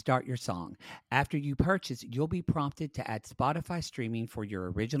and start your song. After you purchase, you'll be prompted to add Spotify streaming for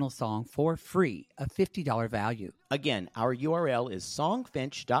your original song for free, a $50 value. Again, our URL is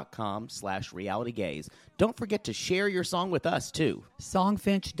songfinch.com/realitygaze. Don't forget to share your song with us, too.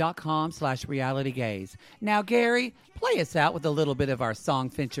 Songfinch.com/realitygaze. Now, Gary, play us out with a little bit of our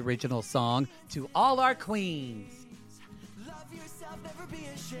Songfinch original song, To All Our Queens. Love yourself, never be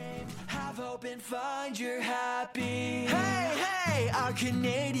ashamed. Have hope and find your happy. Hey, hey, our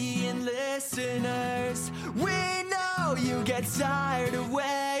Canadian listeners. We know you get tired of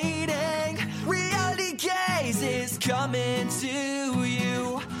waiting. Reality Gaze is coming to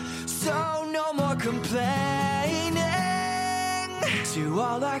you. So no more complaining. To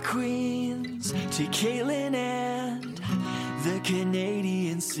all our queens, to Caitlin and the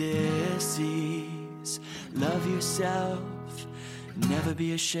Canadian sissies. Love yourself, never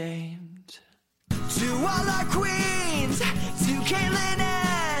be ashamed. To all our queens, to Caitlin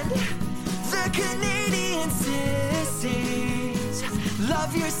and the Canadian sissies. Love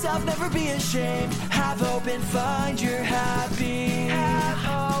Love yourself, never be ashamed. Have hope and find your happy. Have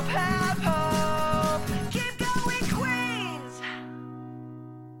hope, have hope. Keep going, Queens.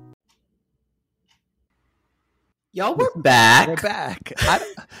 Y'all, we're back. We're back.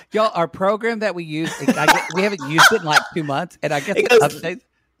 Y'all, our program that we use, we haven't used it in like 2 months, and I guess it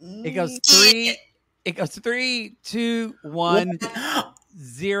goes 3, 2, 1,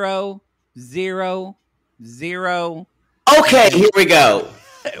 0, 0, 0. Okay, here we go.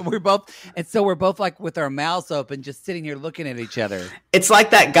 We're both like with our mouths open, just sitting here looking at each other. It's like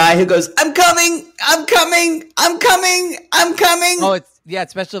that guy who goes, I'm coming, I'm coming, I'm coming, I'm coming. Oh,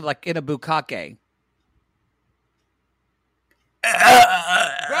 especially like in a bukkake.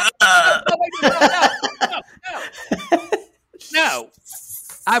 No.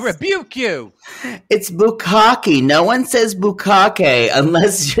 I rebuke you. It's bukkake. No one says bukkake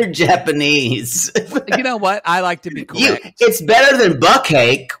unless you're Japanese. You know what? I like to be correct. It's better than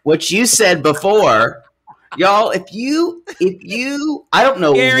buckcake, which you said before. Y'all, if you I don't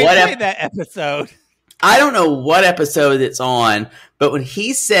know Gary, what play that episode. I don't know what episode it's on, but when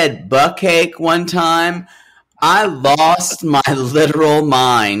he said buckcake one time, I lost my literal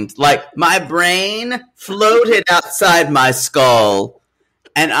mind. Like, my brain floated outside my skull,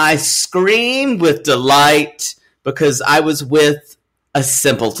 and I screamed with delight because I was with a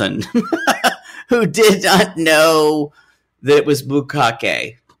simpleton who did not know that it was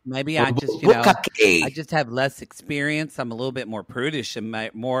bukkake. Maybe I just, I just have less experience. I'm a little bit more prudish and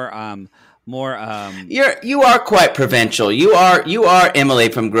more. You are quite provincial. You are Emily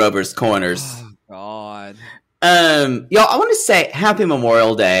from Grover's Corners. Oh, God. Y'all, I want to say Happy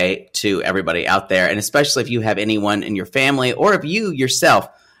Memorial Day to everybody out there, and especially if you have anyone in your family or if you yourself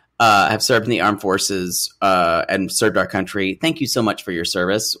have served in the armed forces and served our country. Thank you so much for your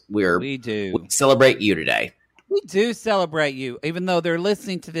service. We celebrate you today. We do celebrate you, even though they're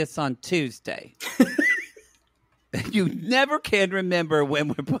listening to this on Tuesday. You never can remember when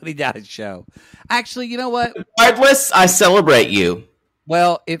we're putting out a show. Actually, you know what? Regardless, I celebrate you.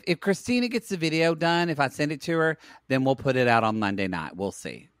 Well, if Christina gets the video done, if I send it to her, then we'll put it out on Monday night. We'll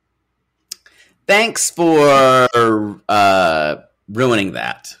see. Thanks for ruining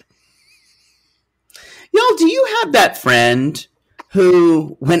that. Y'all, do you have that friend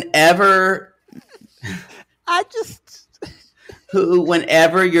who, whenever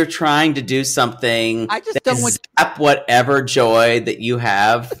you're trying to do something, I just don't want zap whatever joy that you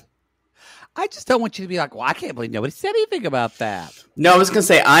have? I just don't want you to be like, well, I can't believe nobody said anything about that. No, I was going to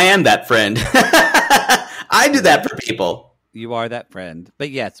say, I am that friend. I do that for people. You are that friend. But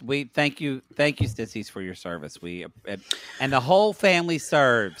yes, we thank you, Sissies, for your service. And the whole family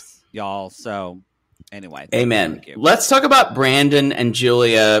serves, y'all. So anyway. Amen. Let's talk about Brandon and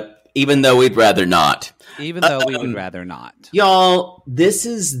Julia, even though we'd rather not. Even though we would rather not. Y'all, this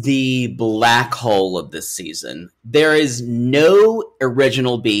is the black hole of this season. There is no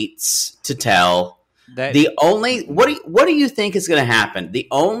original beats to tell. What do you think is going to happen? The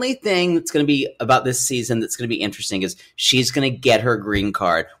only thing that's going to be about this season that's going to be interesting is she's going to get her green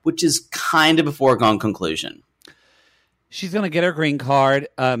card, which is kind of a foregone conclusion. She's going to get her green card.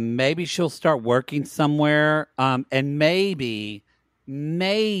 Maybe she'll start working somewhere. And maybe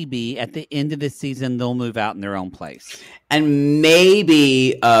at the end of the season, they'll move out in their own place. And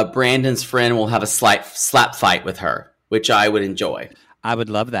maybe Brandon's friend will have a slight slap fight with her, which I would enjoy. I would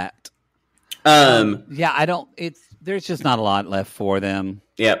love that. There's just not a lot left for them.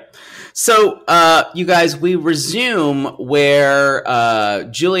 Yep. So, you guys, we resume where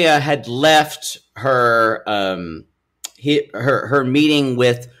Julia had left her her meeting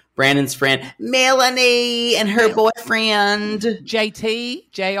with Brandon's friend Melanie and her boyfriend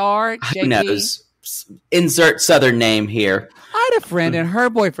JR. Who knows? Insert Southern name here. I had a friend and her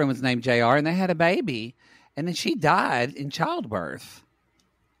boyfriend was named JR, and they had a baby, and then she died in childbirth.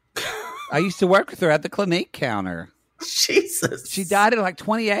 I used to work with her at the Clinique counter. Jesus. She died at like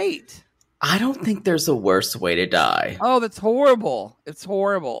 28. I don't think there's a worse way to die. Oh, that's horrible. It's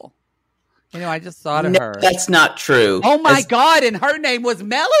horrible. I just thought of her. That's not true. Oh, my God. And her name was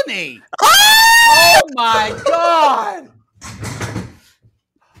Melanie. Oh, my God.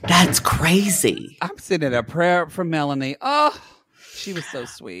 That's crazy. I'm sending a prayer for Melanie. Oh, she was so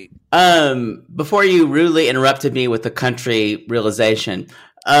sweet. Before you rudely interrupted me with the country realization,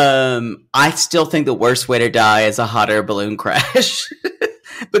 I still think the worst way to die is a hot air balloon crash.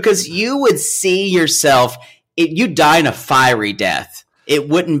 Because you would see yourself, you die in a fiery death. It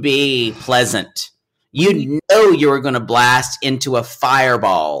wouldn't be pleasant. You know you were going to blast into a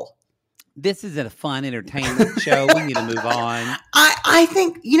fireball. This is a fun entertainment show. We need to move on. I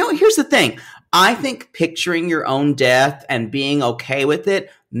think, here's the thing. I think picturing your own death and being okay with it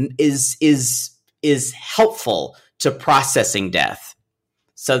is helpful to processing death.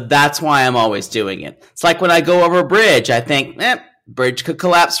 So that's why I'm always doing it. It's like when I go over a bridge, I think, bridge could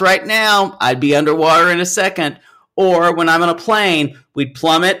collapse right now. I'd be underwater in a second. Or when I'm on a plane, we'd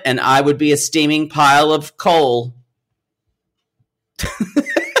plummet and I would be a steaming pile of coal.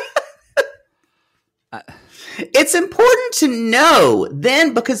 It's important to know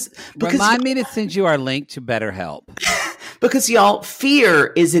then because remind me to send you our link to BetterHelp. Because y'all,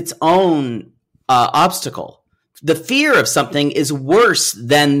 fear is its own obstacle. The fear of something is worse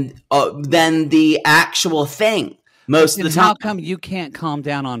than the actual thing most of the time. How come you can't calm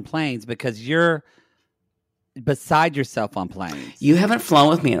down on planes? Because you're beside yourself on planes. You haven't flown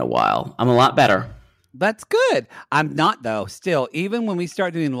with me in a while. I'm a lot better. That's good. I'm not though. Still, even when we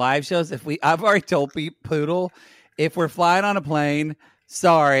start doing live shows, I've already told Poodle, if we're flying on a plane,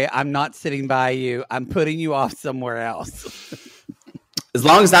 sorry, I'm not sitting by you. I'm putting you off somewhere else. As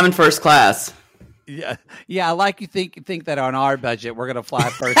long as I'm in first class. Yeah. I like you think that on our budget we're gonna fly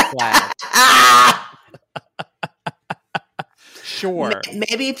first class. Sure.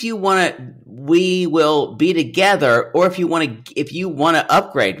 Maybe if you want to, we will be together. Or if you want to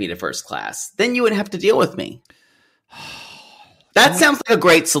upgrade me to first class, then you would have to deal with me. That sounds like a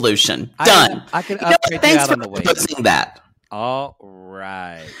great solution. Done. I can upgrade you out on the way. Thanks for proposing that. All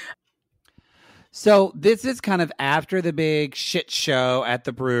right. So this is kind of after the big shit show at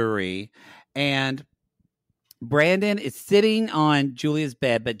the brewery, and Brandon is sitting on Julia's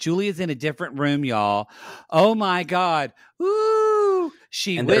bed, but Julia's in a different room, y'all. Oh my God. Ooh.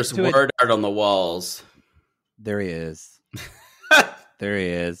 And there's word art on the walls. There he is. There he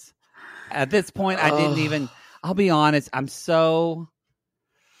is. At this point, I didn't even, I'll be honest, I'm so,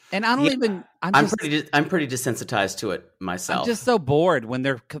 and I don't even, I'm pretty desensitized to it myself. I'm just so bored when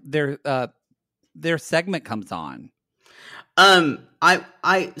their segment comes on. So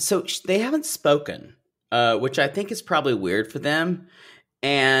they haven't spoken. Which I think is probably weird for them.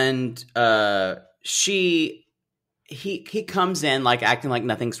 And he comes in like acting like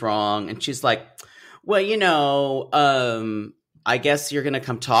nothing's wrong, and she's like, well, I guess you're gonna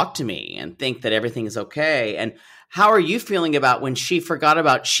come talk to me and think that everything is okay. And how are you feeling about when she forgot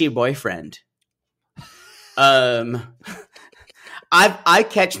about she boyfriend? I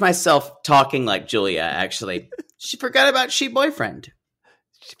catch myself talking like Julia, actually. She forgot about she boyfriend.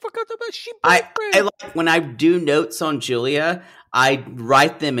 I like when I do notes on Julia, I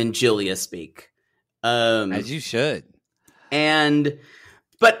write them in Julia speak. As you should.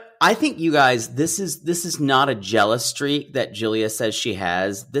 But I think you guys, this is not a jealous streak that Julia says she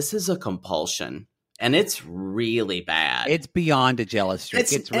has. This is a compulsion, and it's really bad. It's beyond a jealous streak.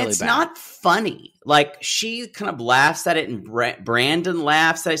 It's really bad. It's not funny. Like, she kind of laughs at it, and Brandon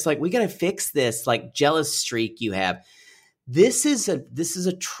laughs at it. It's like, we got to fix this, like, jealous streak you have. This is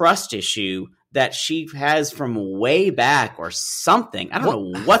a trust issue that she has from way back or something. I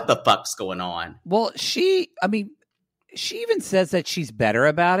don't know what the fuck's going on. Well, she even says that she's better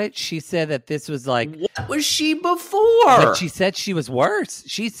about it. She said that this was like... What was she before? But she said she was worse.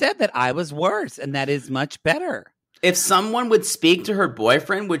 She said that I was worse, and that is much better. If someone would speak to her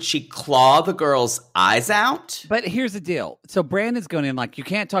boyfriend, would she claw the girl's eyes out? But here's the deal. So Brandon's going in like, you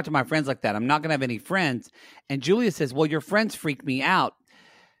can't talk to my friends like that. I'm not going to have any friends. And Julia says, well, your friends freak me out.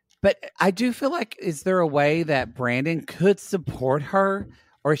 But I do feel like, is there a way that Brandon could support her?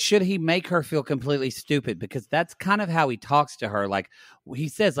 Or should he make her feel completely stupid? Because that's kind of how he talks to her. Like, he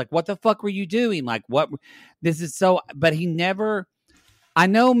says, like, what the fuck were you doing? Like, what? This is so... But he never... I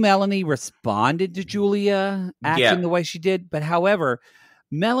know Melanie responded to Julia acting the way she did, but however,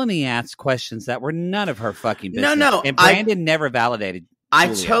 Melanie asked questions that were none of her fucking business. No. And Brandon never validated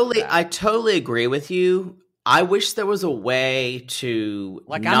Julia. I totally agree with you. I wish there was a way to...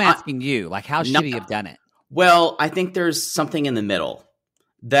 Like, I'm asking you, like, how should he have done it? Well, I think there's something in the middle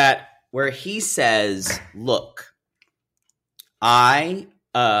where he says, look, I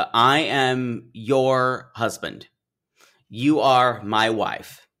am your husband. You are my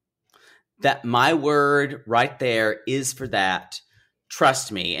wife. That my word right there is for that.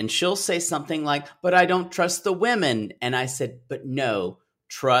 Trust me. And she'll say something like, but I don't trust the women. And I said, but no,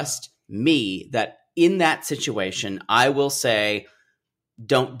 trust me that in that situation, I will say,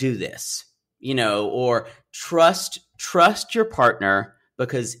 don't do this, or trust your partner,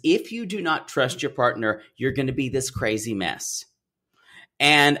 because if you do not trust your partner, you're going to be this crazy mess.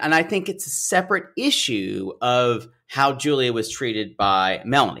 And I think it's a separate issue of how Julia was treated by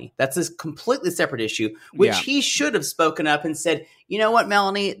Melanie. That's a completely separate issue, which he should have spoken up and said, you know what,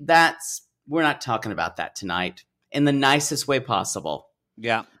 Melanie, we're not talking about that tonight, in the nicest way possible.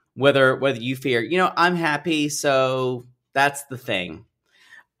 Yeah. whether you fear, I'm happy, so that's the thing.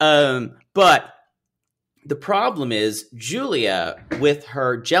 But the problem is Julia, with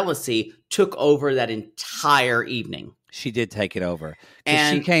her jealousy, took over that entire evening. She did take it over.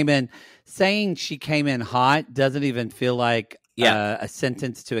 And she came in saying she came in hot doesn't even feel like a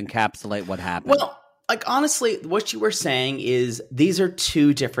sentence to encapsulate what happened. Well, like, honestly, what you were saying is these are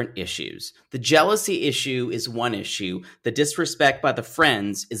two different issues. The jealousy issue is one issue. The disrespect by the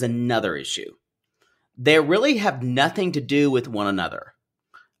friends is another issue. They really have nothing to do with one another.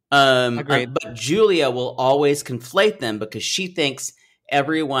 Agreed. But Julia will always conflate them because she thinks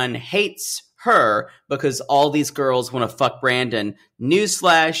everyone hates her because all these girls want to fuck Brandon.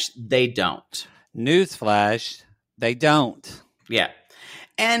 Newsflash, they don't. Newsflash, they don't. Yeah.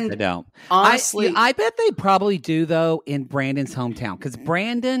 And they don't. Honestly, I bet they probably do, though, in Brandon's hometown. Because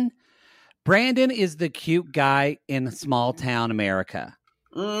Brandon is the cute guy in small town America.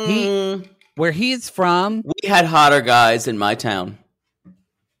 Where he's from. We had hotter guys in my town.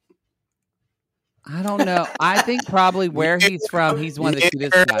 I don't know. I think probably where he's from, he's one of the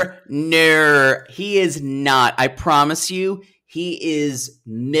cutest guys. No, he is not. I promise you, he is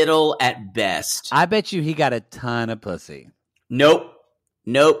middle at best. I bet you he got a ton of pussy. Nope.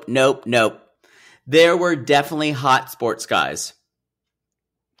 There were definitely hot sports guys.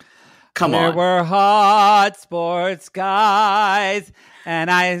 Come on. There were hot sports guys, and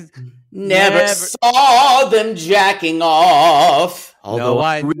I never saw them jacking off. Although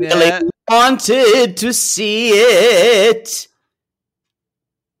I really wanted to see it.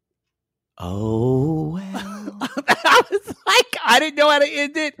 Oh, well. I was like, I didn't know how to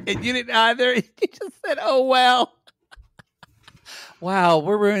end it, and you didn't either. You just said, oh, well. Wow,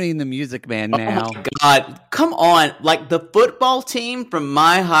 we're ruining the Music Man now. Oh, my God. Come on. Like, the football team from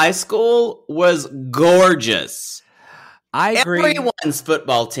my high school was gorgeous. I agree. Everyone's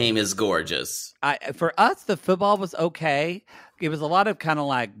football team is gorgeous. For us, the football was okay. It was a lot of kind of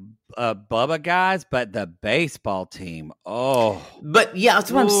like Bubba guys, but the baseball team, But yeah, that's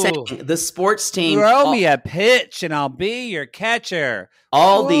what I'm saying. The sports team. Throw me a pitch and I'll be your catcher.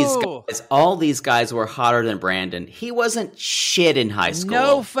 All these guys were hotter than Brandon. He wasn't shit in high school.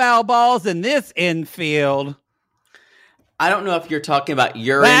 No foul balls in this infield. I don't know if you're talking about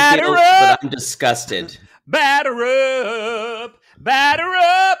your infield, but I'm disgusted. Batter up, batter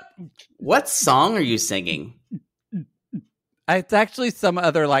up. What song are you singing? It's actually some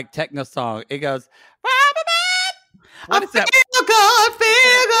other like techno song. It goes, what is that? Feel good.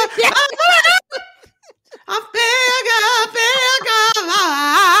 I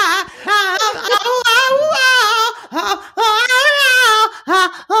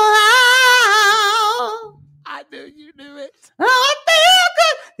I knew you knew it. I feel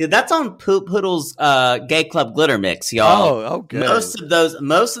good. Yeah, that's on Poodle's Gay Club Glitter Mix, y'all. Oh, good. Most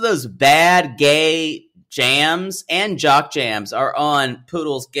of those bad gay jams and jock jams are on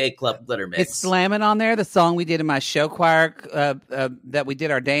Poodle's Gay Club Glitter Mix. It's slamming on there. The song we did in my show choir that we did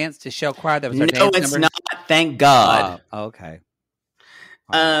our dance to show choir. That was our dance number. No, it's not. Thank God. Okay.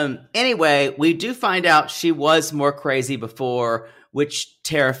 Anyway, we do find out she was more crazy before, which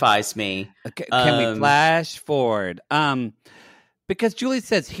terrifies me. Okay, can we flash forward? Because Julie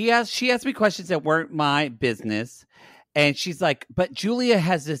says she asked me questions that weren't my business. And she's like, but Julia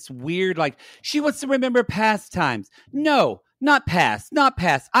has this weird, like, she wants to remember past times. No, not past.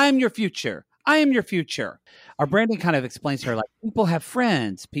 I am your future. Our Brandon kind of explains to her, like, people have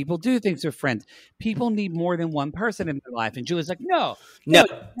friends. People do things with friends. People need more than one person in their life. And Julia's like, no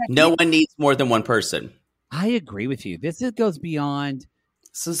one needs more than one person. I agree with you. This goes beyond.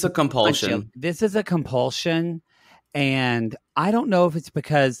 This is a compulsion. This is a compulsion. And I don't know if it's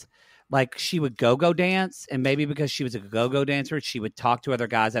because, like, she would go-go dance, and maybe because she was a go-go dancer, she would talk to other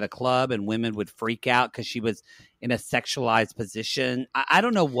guys at a club, and women would freak out because she was in a sexualized position. I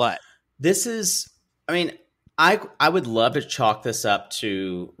don't know what. This is, I mean, I would love to chalk this up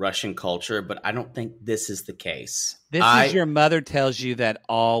to Russian culture, but I don't think this is the case. This is your mother tells you that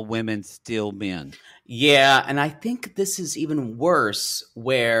all women steal men. Yeah, and I think this is even worse,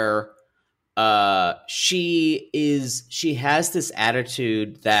 where she has this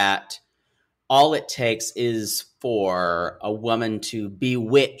attitude that all it takes is for a woman to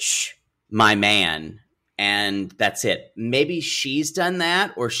bewitch my man, and that's it. Maybe she's done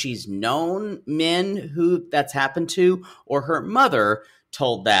that, or she's known men who that's happened to, or her mother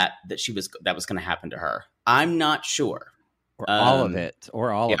told that was going to happen to her. I'm not sure. Or all of it.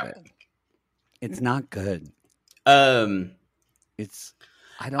 Of it. It's not good. I've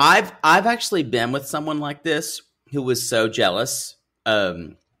actually been with someone like this who was so jealous.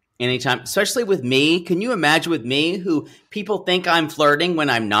 And anytime, especially with me. Can you imagine with me, who people think I'm flirting when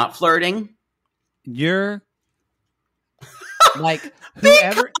I'm not flirting? You're like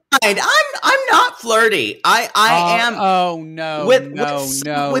whoever. I'm not flirty. I am. Oh no!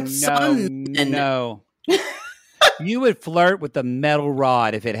 No. You would flirt with the metal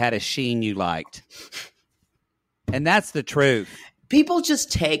rod if it had a sheen you liked, and that's the truth. People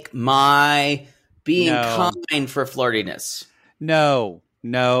just take my being kind for flirtiness. No.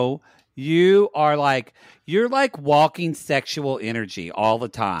 You're like walking sexual energy all the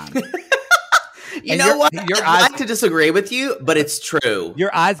time. You know what? I'd like to disagree with you, but it's true.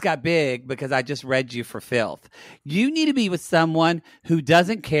 Your eyes got big because I just read you for filth. You need to be with someone who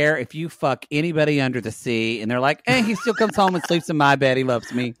doesn't care if you fuck anybody under the sea, and they're like, he still comes home and sleeps in my bed. He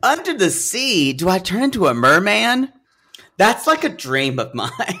loves me. Under the sea? Do I turn into a merman? That's like a dream of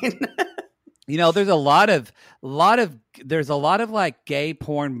mine. There's a lot of like gay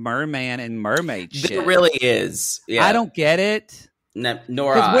porn merman and mermaid shit. There really is. Yeah. I don't get it. No,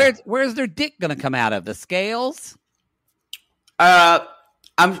 nor I. Where's their dick going to come out of? The scales?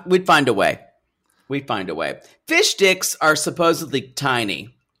 We'd find a way. Fish dicks are supposedly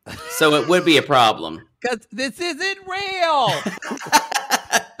tiny, so it would be a problem. Because this isn't real.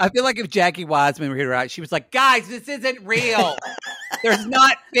 I feel like if Jackie Wiseman were here, she was like, guys, this isn't real. There's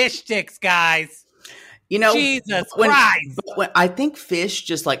not fish dicks, guys. Jesus Christ. I think fish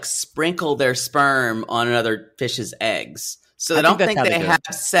just like sprinkle their sperm on another fish's eggs. So I don't think they have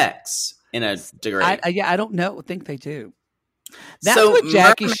sex in a degree. I don't know. I think they do. That's what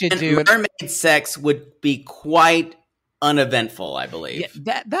Jackie should do. Mermaid sex would be quite uneventful, I believe.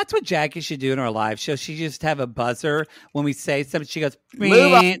 Yeah, that's what Jackie should do in our live show. She just have a buzzer when we say something. She goes,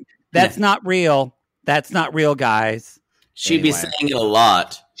 "That's not real. That's not real, guys." She'd be saying it a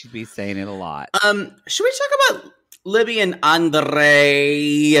lot. She'd be saying it a lot. Should we talk about Libby and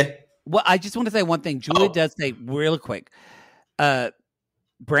Andre? Well, I just want to say one thing. Julia does say real quick.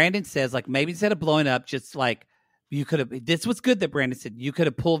 Brandon says, like, maybe instead of blowing up, just like, you could have, this was good that Brandon said, you could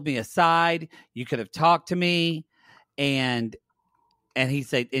have pulled me aside. You could have talked to me. And he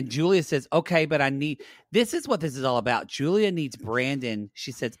said, and Julia says, okay, but this is what this is all about. Julia needs Brandon.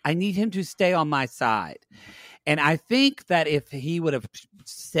 She says, I need him to stay on my side. And I think that if he would have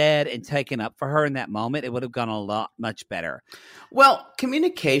said and taken up for her in that moment, it would have gone a lot much better. Well,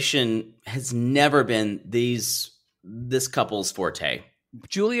 communication has never been this couple's forte.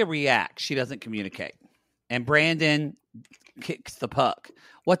 Julia reacts. She doesn't communicate. And Brandon kicks the puck.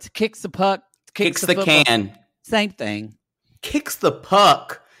 What's kicks the puck? Kicks the can. Same thing. Kicks the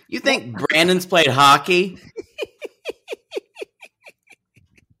puck. You think Brandon's played hockey?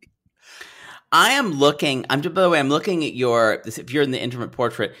 By the way, I'm looking at if you're in the intimate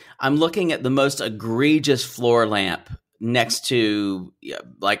portrait, I'm looking at the most egregious floor lamp next to,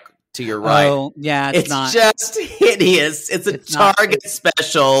 to your right. Oh, yeah, it's not. Just hideous. It's a Target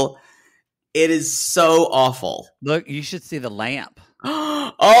special. It is so awful. Look, you should see the lamp.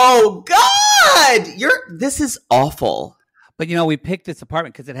 Oh, God! This is awful. But, we picked this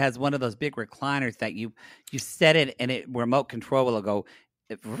apartment because it has one of those big recliners that you set it and it remote control will go.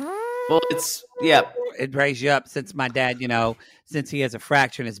 Well, it raised you up. Since my dad, since he has a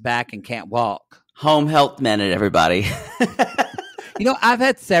fracture in his back and can't walk. Home health minute, everybody. I've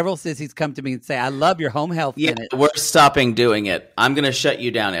had several sissies come to me and say, I love your home health minute. We're stopping doing it. I'm going to shut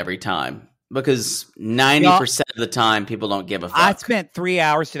you down every time because 90% of the time people don't give a fuck. I spent 3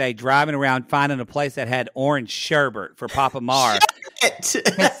 hours today driving around finding a place that had orange sherbet for Papa Mar.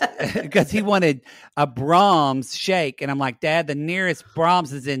 Because he wanted a Brahms shake. And I'm like, Dad, the nearest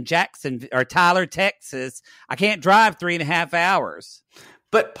Brahms is in Jackson or Tyler, Texas. I can't drive 3.5 hours.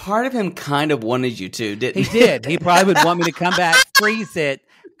 But part of him kind of wanted you to, didn't he? He did. He probably would want me to come back, freeze it,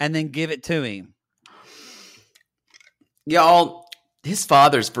 and then give it to him. Y'all, his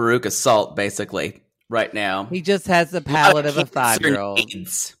father's Veruca Salt, basically, right now. He just has the palate of a 5-year-old.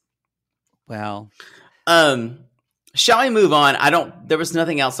 Well. Shall we move on? There was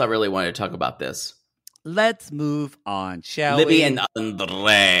nothing else I really wanted to talk about this. Let's move on, shall Libby we? and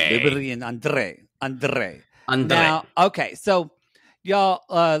Andre. Libby and Andre. Now, okay, so... y'all,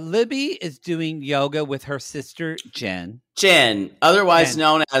 Libby is doing yoga with her sister, Jen. Jen, otherwise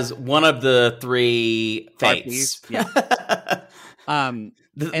known as one of the 3 fates. Yeah. One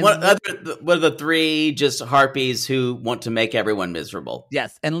of the 3 just harpies who want to make everyone miserable.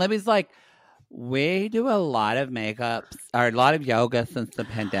 Yes, and Libby's like, we do a lot of a lot of yoga since the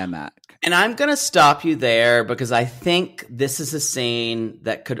pandemic. And I'm going to stop you there because I think this is a scene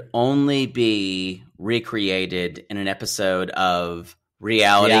that could only be recreated in an episode of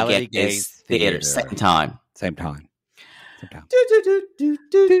Reality Gaze Theater. Same time. Sometimes.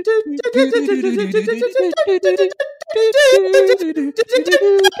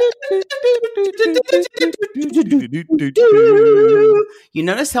 You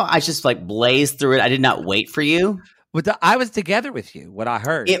notice how I just like blazed through it? I did not wait for you. But I was together with you, what I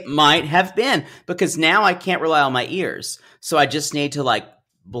heard. It might have been, because now I can't rely on my ears. So I just need to like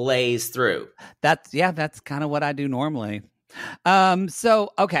blaze through. That's kind of what I do normally.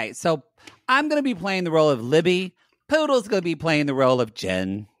 So I'm going to be playing the role of Libby. Poodle's going to be playing the role of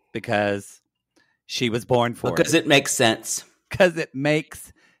Jen because she was born for Because it makes sense. Because it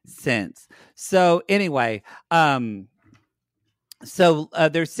makes sense. So anyway, they're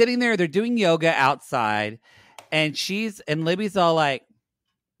sitting there, they're doing yoga outside, and Libby's all like,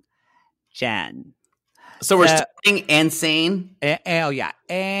 Jen. So we're starting and scene? Oh, yeah.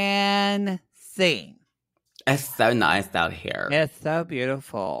 And scene. It's so nice out here. It's so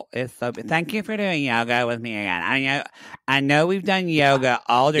beautiful. Thank you for doing yoga with me again. I know we've done yoga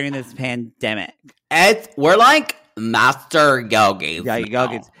all during this pandemic. We're like master yogis. Yeah,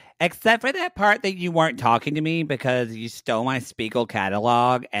 yogis. Except for that part that you weren't talking to me because you stole my Spiegel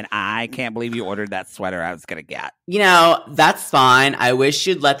catalog, and I can't believe you ordered that sweater I was going to get. You know, that's fine. I wish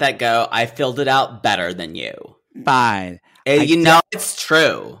you'd let that go. I filled it out better than you. Fine. It's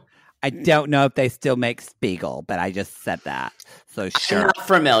true. I don't know if they still make Spiegel, but I just said that. So sure. I'm not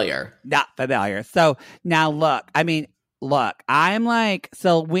familiar. Not familiar. So now look, I'm like,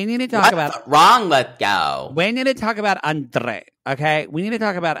 so we need to talk about. What's wrong with you? We need to talk about Andre. Okay, we need to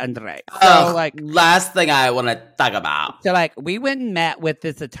talk about Andre. So, last thing I want to talk about. So, we went and met with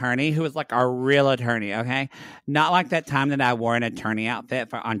this attorney who was like our real attorney. Okay, not like that time that I wore an attorney outfit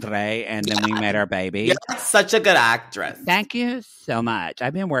for Andre, and then we met our baby. You're such a good actress. Thank you so much.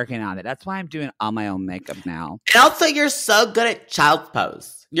 I've been working on it. That's why I'm doing all my own makeup now. And also, you're so good at child's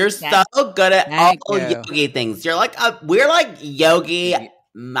pose. You're so good at all yogi things. You're like we're like yogi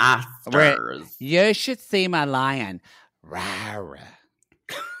masters. You should see my lion. Rara.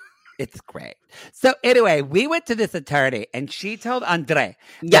 It's great. So anyway, we went to this attorney, and she told Andre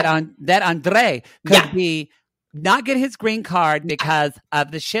that Andre could not get his green card because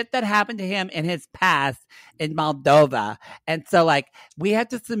of the shit that happened to him in his past in Moldova. And so we had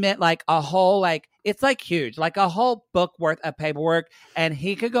to submit a whole it's huge, a whole book worth of paperwork, and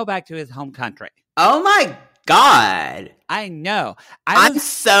he could go back to his home country. Oh my God. I know. I'm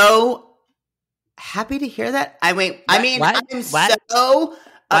so happy to hear that. I'm so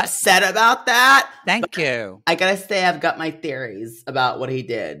upset about that. Thank you. I gotta say, I've got my theories about what he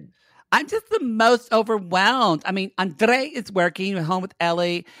did. I'm just the most overwhelmed. I mean, Andre is working at home with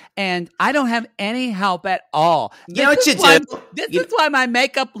Ellie, and I don't have any help at all. You know what you do? This is why my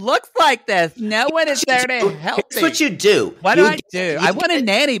makeup looks like this. No one is there to help me. Here's what you do. What do I do? I want a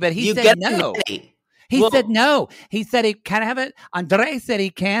nanny, but he said no. He said no. He said he can't have it. Andre said he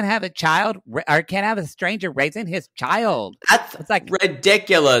can't have a child or can't have a stranger raising his child. That's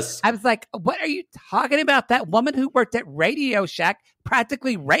ridiculous. I was like, what are you talking about? That woman who worked at Radio Shack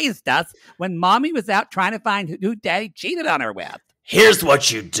practically raised us when mommy was out trying to find who daddy cheated on her with. Here's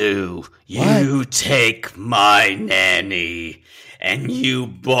what you do. You take my nanny. And you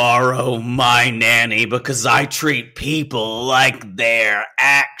borrow my nanny because I treat people like they're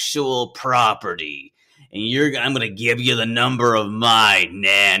actual property. And I'm going to give you the number of my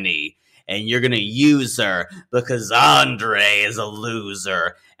nanny. And you're going to use her because Andre is a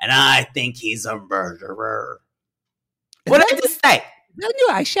loser. And I think he's a murderer. What did I just say? Is that a new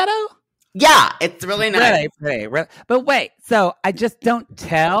eyeshadow? Yeah, it's really nice. Really. But wait, so I just don't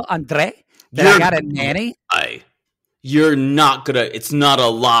tell Andre that I got a nanny? You're not gonna, it's not a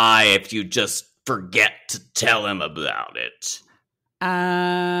lie if you just forget to tell him about it.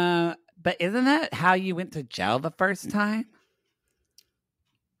 But isn't that how you went to jail the first time?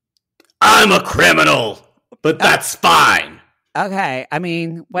 I'm a criminal, but that's fine. Okay, I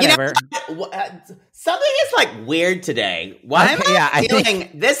mean, whatever. You know, something is weird today. Why am I feeling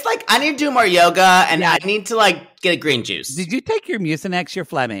this? I need to do more yoga, and I need to get a green juice. Did you take your Mucinex, your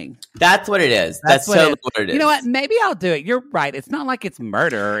Fleming? That's what it is. That's totally what it is. You know what? Maybe I'll do it. You're right. It's not like it's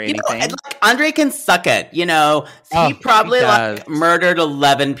murder or anything. Andre can suck it. He probably murdered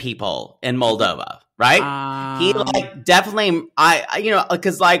 11 people in Moldova, right? He definitely.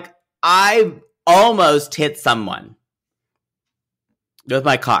 Because I almost hit someone with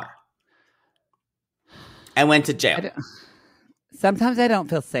my car and went to jail. Sometimes I don't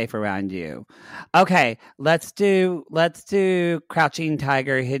feel safe around you. Okay, let's do crouching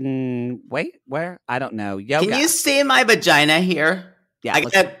tiger, hidden. Wait, where? I don't know. Yoga. Can you see my vagina here? Yeah, I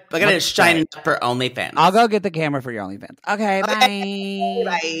gotta shine it up for OnlyFans. I'll go get the camera for your OnlyFans. Okay, bye.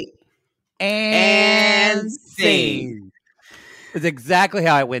 Bye. And scene. It's exactly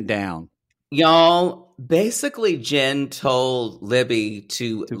how it went down. Y'all, basically, Jen told Libby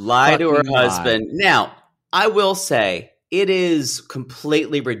to lie to her fucking lie. husband. Now, I will say, it is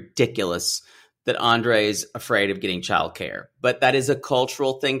completely ridiculous that Andre is afraid of getting childcare, but that is a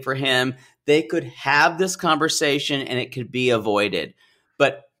cultural thing for him. They could have this conversation and it could be avoided.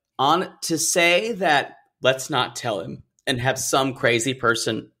 But to say that, let's not tell him, and have some crazy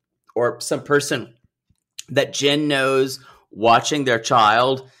person or some person that Jen knows watching their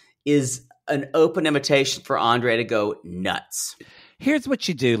child is an open invitation for Andre to go nuts. Here's what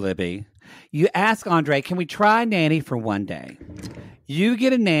you do, Libby. You ask Andre, can we try nanny for one day? You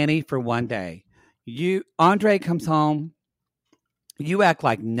get a nanny for one day. Andre comes home. You act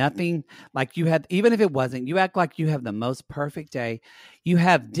like nothing, like you had, even if it wasn't, you act like you have the most perfect day. You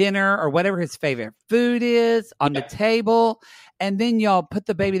have dinner or whatever his favorite food is on the table. And then y'all put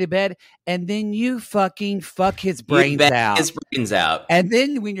the baby to bed. And then you fucking fuck his brains out. His brains out. And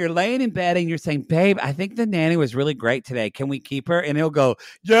then when you're laying in bed and you're saying, babe, I think the nanny was really great today. Can we keep her? And he'll go,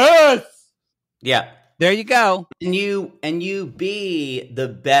 yes. Yeah. There you go. And you be the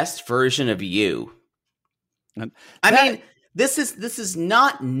best version of you. I mean, this is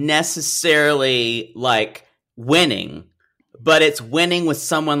not necessarily like winning, but it's winning with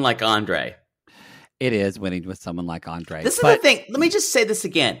someone like Andre. It is winning with someone like Andre. This is the thing. Let me just say this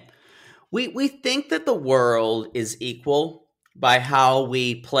again. We think that the world is equal by how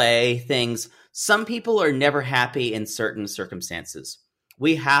we play things. Some people are never happy in certain circumstances.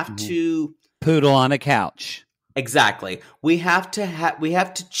 We have to poodle on a couch. Exactly. We have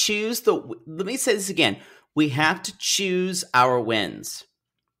to choose let me say this again. We have to choose our wins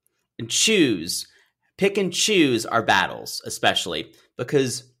and pick and choose our battles, especially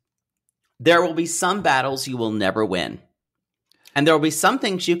because there will be some battles you will never win. And there will be some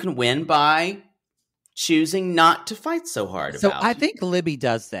things you can win by choosing not to fight so hard about. So I think Libby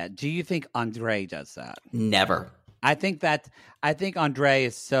does that. Do you think Andre does that? Never. I think Andre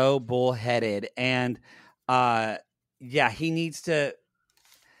is so bullheaded and he needs to.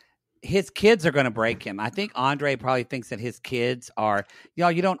 His kids are going to break him. I think Andre probably thinks that his kids are,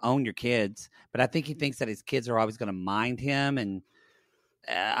 you don't own your kids, but I think he thinks that his kids are always going to mind him. And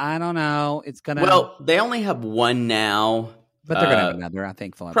I don't know. It's going to. Well, they only have one now. But they're going to have another, I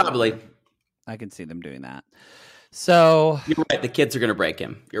think. Probably. I can see them doing that. So. You're right. The kids are going to break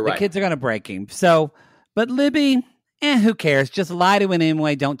him. You're right. The kids are going to break him. So, but Libby, who cares? Just lie to him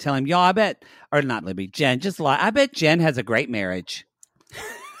anyway. Don't tell him. Y'all, I bet, or not Libby, Jen, just lie. I bet Jen has a great marriage.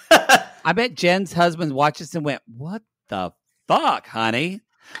 I bet Jen's husband watches and went, what the fuck, honey?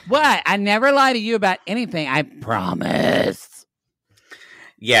 What? I never lie to you about anything. I promise.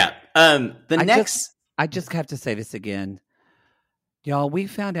 Yeah. I just have to say this again. Y'all, we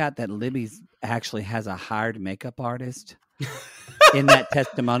found out that Libby's actually has a hired makeup artist in that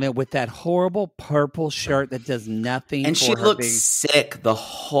testimonial with that horrible purple shirt that does nothing. And for she her looks sick the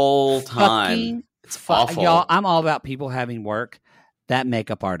whole time. It's awful. Y'all, I'm all about people having work. That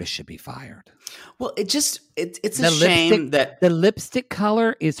makeup artist should be fired. Well, it's a shame that the lipstick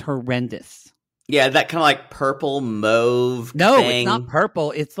color is horrendous. Yeah, that kind of like purple mauve No, thing. It's not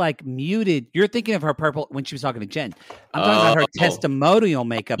purple. It's like muted. You're thinking of her purple when she was talking to Jen. I'm talking about her testimonial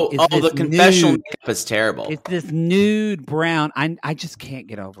makeup. The confessional makeup is terrible. It's this nude brown. I just can't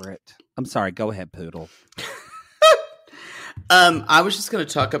get over it. I'm sorry. Go ahead, Poodle. I was just going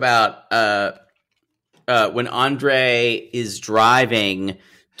to talk about when Andre is driving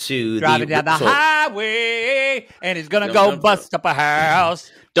down the highway, and he's gonna go bust up a house.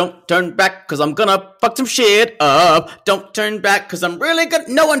 Don't turn back, cause I'm gonna fuck some shit up. Don't turn back, cause I'm really good.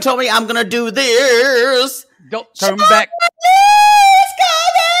 No one told me I'm gonna do this. Don't turn back.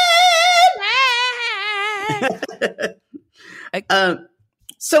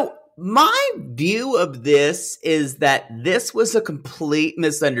 So my view of this is that this was a complete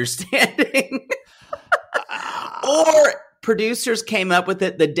misunderstanding. Or producers came up with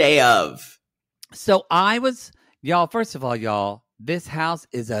it the day of. So first of all, y'all, this house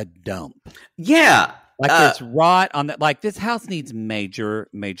is a dump. Yeah. Like it's rot on that. Like this house needs major,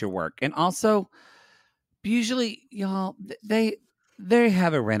 major work. And also, usually, y'all, they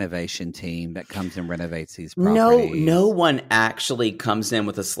have a renovation team that comes and renovates these properties. No one actually comes in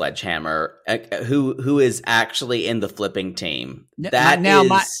with a sledgehammer who is actually in the flipping team. My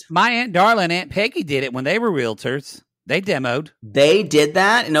Aunt Darla and Aunt Peggy did it when they were realtors. They demoed. They did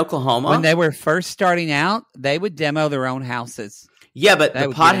that in Oklahoma? When they were first starting out, they would demo their own houses. Yeah, but the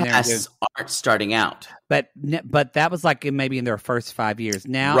podcasts aren't starting out. But that was like maybe in their first 5 years.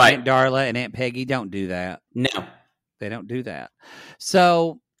 Now, right. Aunt Darla and Aunt Peggy don't do that. No. They don't do that.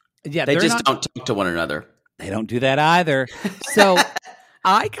 So, yeah. They just don't talk to one another. They don't do that either. So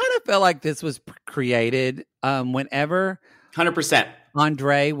I kind of felt like this was created whenever 100%.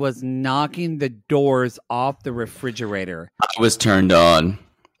 Andre was knocking the doors off the refrigerator. I was turned on.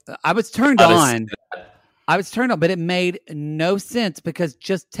 I was turned on, but it made no sense because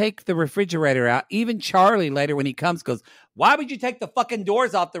just take the refrigerator out. Even Charlie later when he comes goes, why would you take the fucking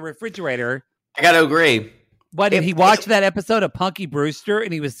doors off the refrigerator? I got to agree. What, did he watch that episode of Punky Brewster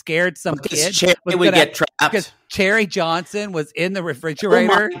and he was scared some kid Cherry would get trapped? Because Cherry Johnson was in the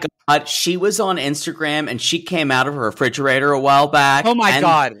refrigerator. Oh my God. She was on Instagram and she came out of her refrigerator a while back. Oh my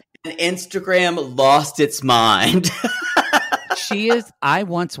God. And Instagram lost its mind. I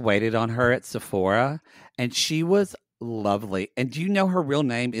once waited on her at Sephora and she was lovely. And do you know her real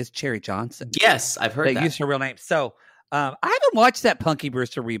name is Cherry Johnson? Yes, I've heard that. They used her real name. So I haven't watched that Punky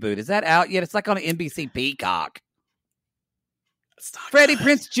Brewster reboot. Is that out yet? It's like on NBC Peacock. It's not Freddie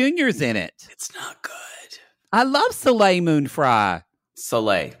good. Prinze Jr.'s in it. It's not good. I love Soleil Moon Frye.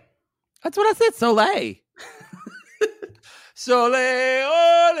 Soleil. That's what I said, Soleil. Soleil,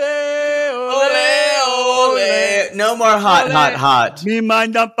 ole, ole, ole. No more hot, Ole. hot, hot. Me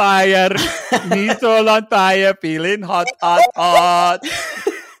mind on fire. Me soul on fire. Feeling hot, hot, hot.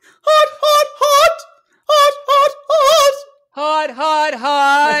 Hot, hot, hot. Hot, hot, hot. Hot, hot,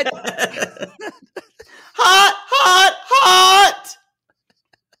 hot. Hot, hot, hot.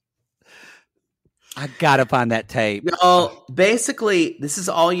 I gotta find that tape. Y'all, basically, this is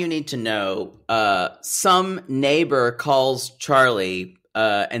all you need to know. Some neighbor calls Charlie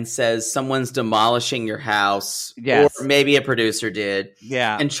and says someone's demolishing your house. Yes. Or maybe a producer did.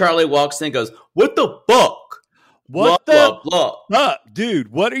 Yeah. And Charlie walks in and goes, "What the fuck? What blah, the blah, blah." fuck,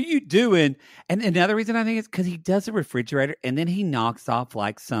 dude? What are you doing? And another reason I think is because he does a refrigerator and then he knocks off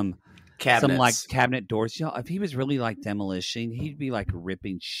like some Cabinets. cabinet doors. Y'all, if he was really like demolition, he'd be like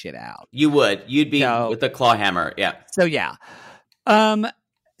ripping shit out. You would. You'd be So- with a claw hammer. Yeah. So yeah.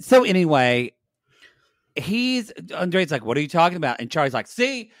 So anyway, Andre's like, what are you talking about? And Charlie's like,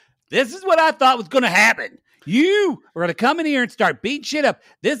 see, this is what I thought was going to happen. You are going to come in here and start beating shit up.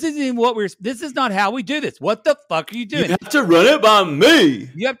 This is not how we do this. What the fuck are you doing? You have to run it by me.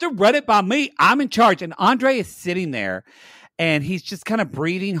 You have to run it by me. I'm in charge. And Andre is sitting there and he's just kind of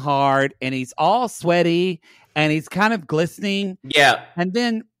breathing hard and he's all sweaty and he's kind of glistening. Yeah. And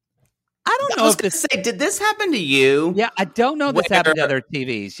then I don't I know was if going to this. say, did this happen to you? Yeah, I don't know if this Where- happened to other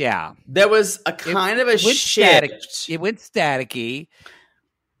TVs. Yeah. There was a kind of a went shift. It went staticky.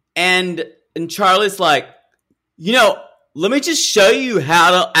 And Charlie's like, let me just show you how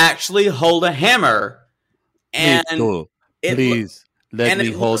to actually hold a hammer. And Please let and me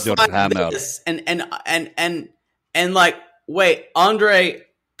it hold looks your like hammer. this. And like, wait, Andre,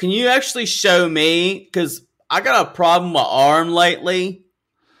 can you actually show me? Because I got a problem with my arm lately.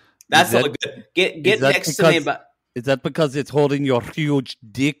 That's that- not good. Get that next to me. But Is that because it's holding your huge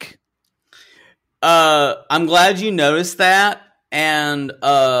dick? I'm glad you noticed that. And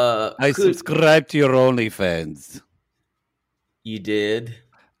I subscribe to your OnlyFans. You did.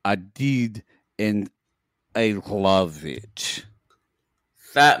 I did, and I love it.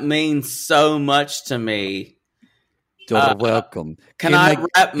 That means so much to me. You're welcome. Can I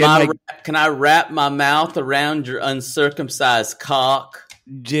wrap my mouth around your uncircumcised cock?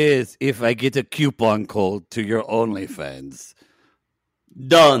 Yes, if I get a coupon code to your OnlyFans.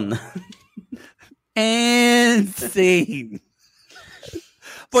 Done. And scene.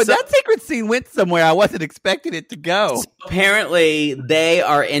 Boy, that secret scene went somewhere I wasn't expecting it to go. Apparently, they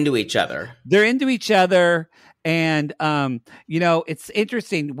are into each other. They're into each other. And, it's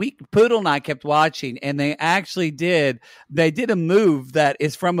interesting. Poodle and I kept watching, and they did a move that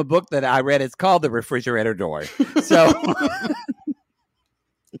is from a book that I read. It's called The Refrigerator Door. So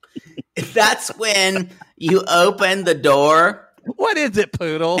that's when you open the door. What is it,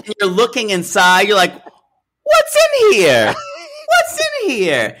 Poodle? And you're looking inside. You're like, what's in here? What's in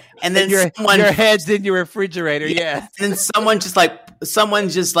here? And then your head's in your refrigerator. Yeah. And then someone just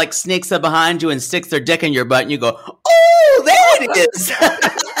like sneaks up behind you and sticks their dick in your butt, and you go, "Oh, there it is.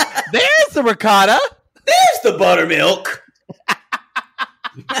 There's the ricotta. There's the buttermilk."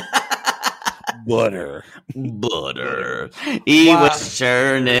 Butter. He was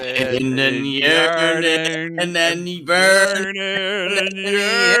churning and then yearning and then he burning and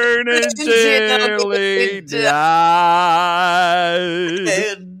yearning till he died.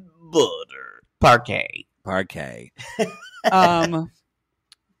 Butter. Parquet.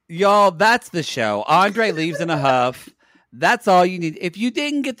 Y'all, that's the show. Andre leaves in a huff. That's all you need. If you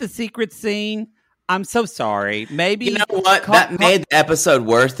didn't get the secret scene, I'm so sorry. Maybe you know what? That made the episode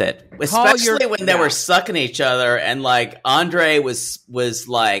worth it, especially when they yeah. were sucking each other, and like Andre was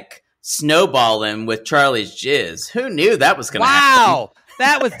like snowballing with Charlie's jizz. Who knew that was going to happen? Wow,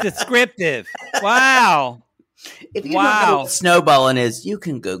 that was descriptive. Wow. If you don't know what snowballing is, you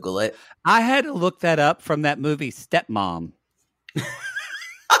can Google it. I had to look that up from that movie Stepmom.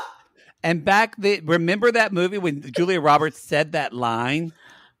 And remember that movie when Julia Roberts said that line?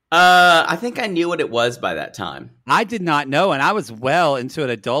 I think I knew what it was by that time. I did not know, and I was well into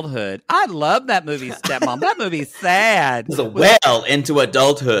adulthood. I love that movie, Stepmom. That movie's sad. Well into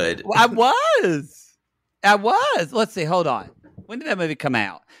adulthood. I was. Let's see. Hold on. When did that movie come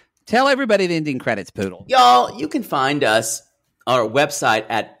out? Tell everybody the ending credits, Poodle. Y'all, you can find us on our website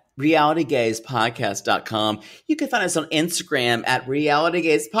at realitygazepodcast.com. You can find us on Instagram at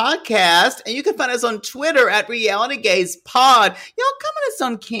realitygazepodcast, and you can find us on Twitter at realitygazepod. Y'all come on us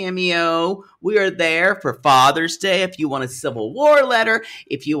on Cameo. We are there for Father's Day. If you want a Civil War letter,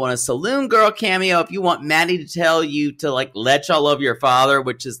 if you want a Saloon Girl cameo, if you want Maddie to tell you to like let y'all love your father,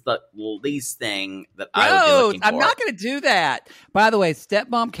 which is the least thing that I would be looking for. I'm not going to do that. By the way,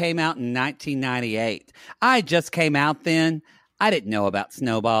 Stepmom came out in 1998. I just came out then. I didn't know about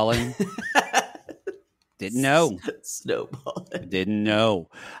snowballing. Didn't know. Snowballing. Didn't know.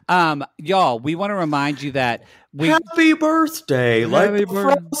 Y'all, we want to remind you that Happy birthday. Like the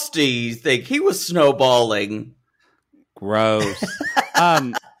Frosty thing. He was snowballing. Gross.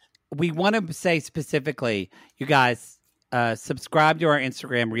 We want to say specifically, you guys, subscribe to our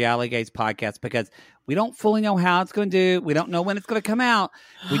Instagram, Reality Gaze Podcast, because we don't fully know how it's going to do. We don't know when it's going to come out.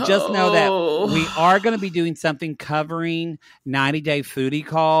 We just know that we are going to be doing something covering 90 Day Foodie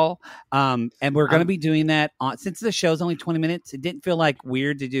Call. And we're going to be doing that since the show's only 20 minutes. It didn't feel like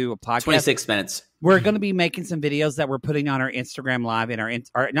weird to do a podcast. 26 minutes. We're going to be making some videos that we're putting on our Instagram Live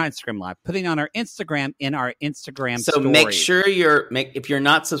putting on our Instagram in our Instagram story. So make sure if you're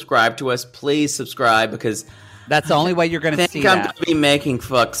not subscribed to us, please subscribe, because that's the only way you're going to see that. I'm going to be making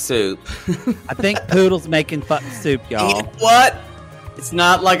fuck soup. I think Poodle's making fuck soup, y'all. You know what? It's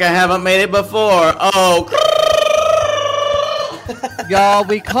not like I haven't made it before. Oh. Y'all,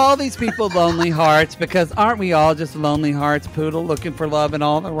 we call these people lonely hearts because aren't we all just lonely hearts, Poodle, looking for love in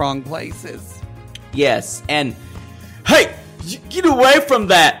all the wrong places? Yes, and hey, get away from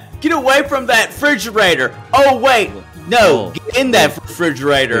that. Get away from that refrigerator. Oh, wait. No, get in that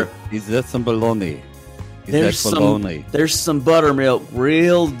refrigerator. Is that some baloney? There's some buttermilk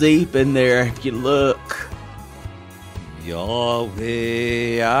real deep in there if you look.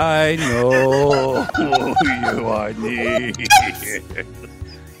 Yahweh, I know you are near.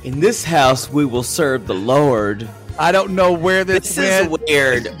 In this house, we will serve the Lord. I don't know where this went. Is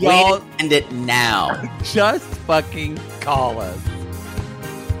weird. Y'all, we end it now. Just fucking call us.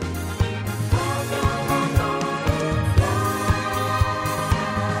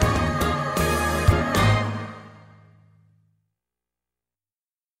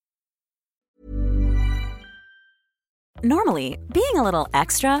 Normally, being a little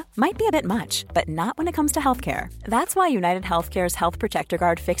extra might be a bit much, but not when it comes to healthcare. That's why United Healthcare's Health Protector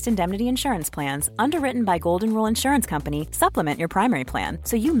Guard fixed indemnity insurance plans, underwritten by Golden Rule Insurance Company, supplement your primary plan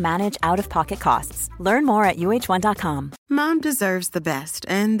so you manage out-of-pocket costs. Learn more at uh1.com. Mom deserves the best,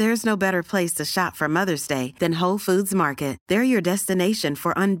 and there's no better place to shop for Mother's Day than Whole Foods Market. They're your destination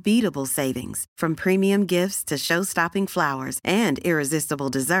for unbeatable savings, from premium gifts to show-stopping flowers and irresistible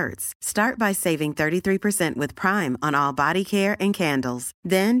desserts. Start by saving 33% with Prime on all body care and candles.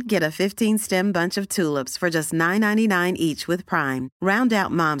 Then get a 15-stem bunch of tulips for just $9.99 each with Prime. Round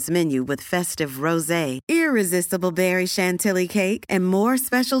out Mom's menu with festive rosé, irresistible berry chantilly cake, and more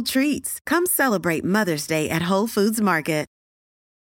special treats. Come celebrate Mother's Day at Whole Foods Market.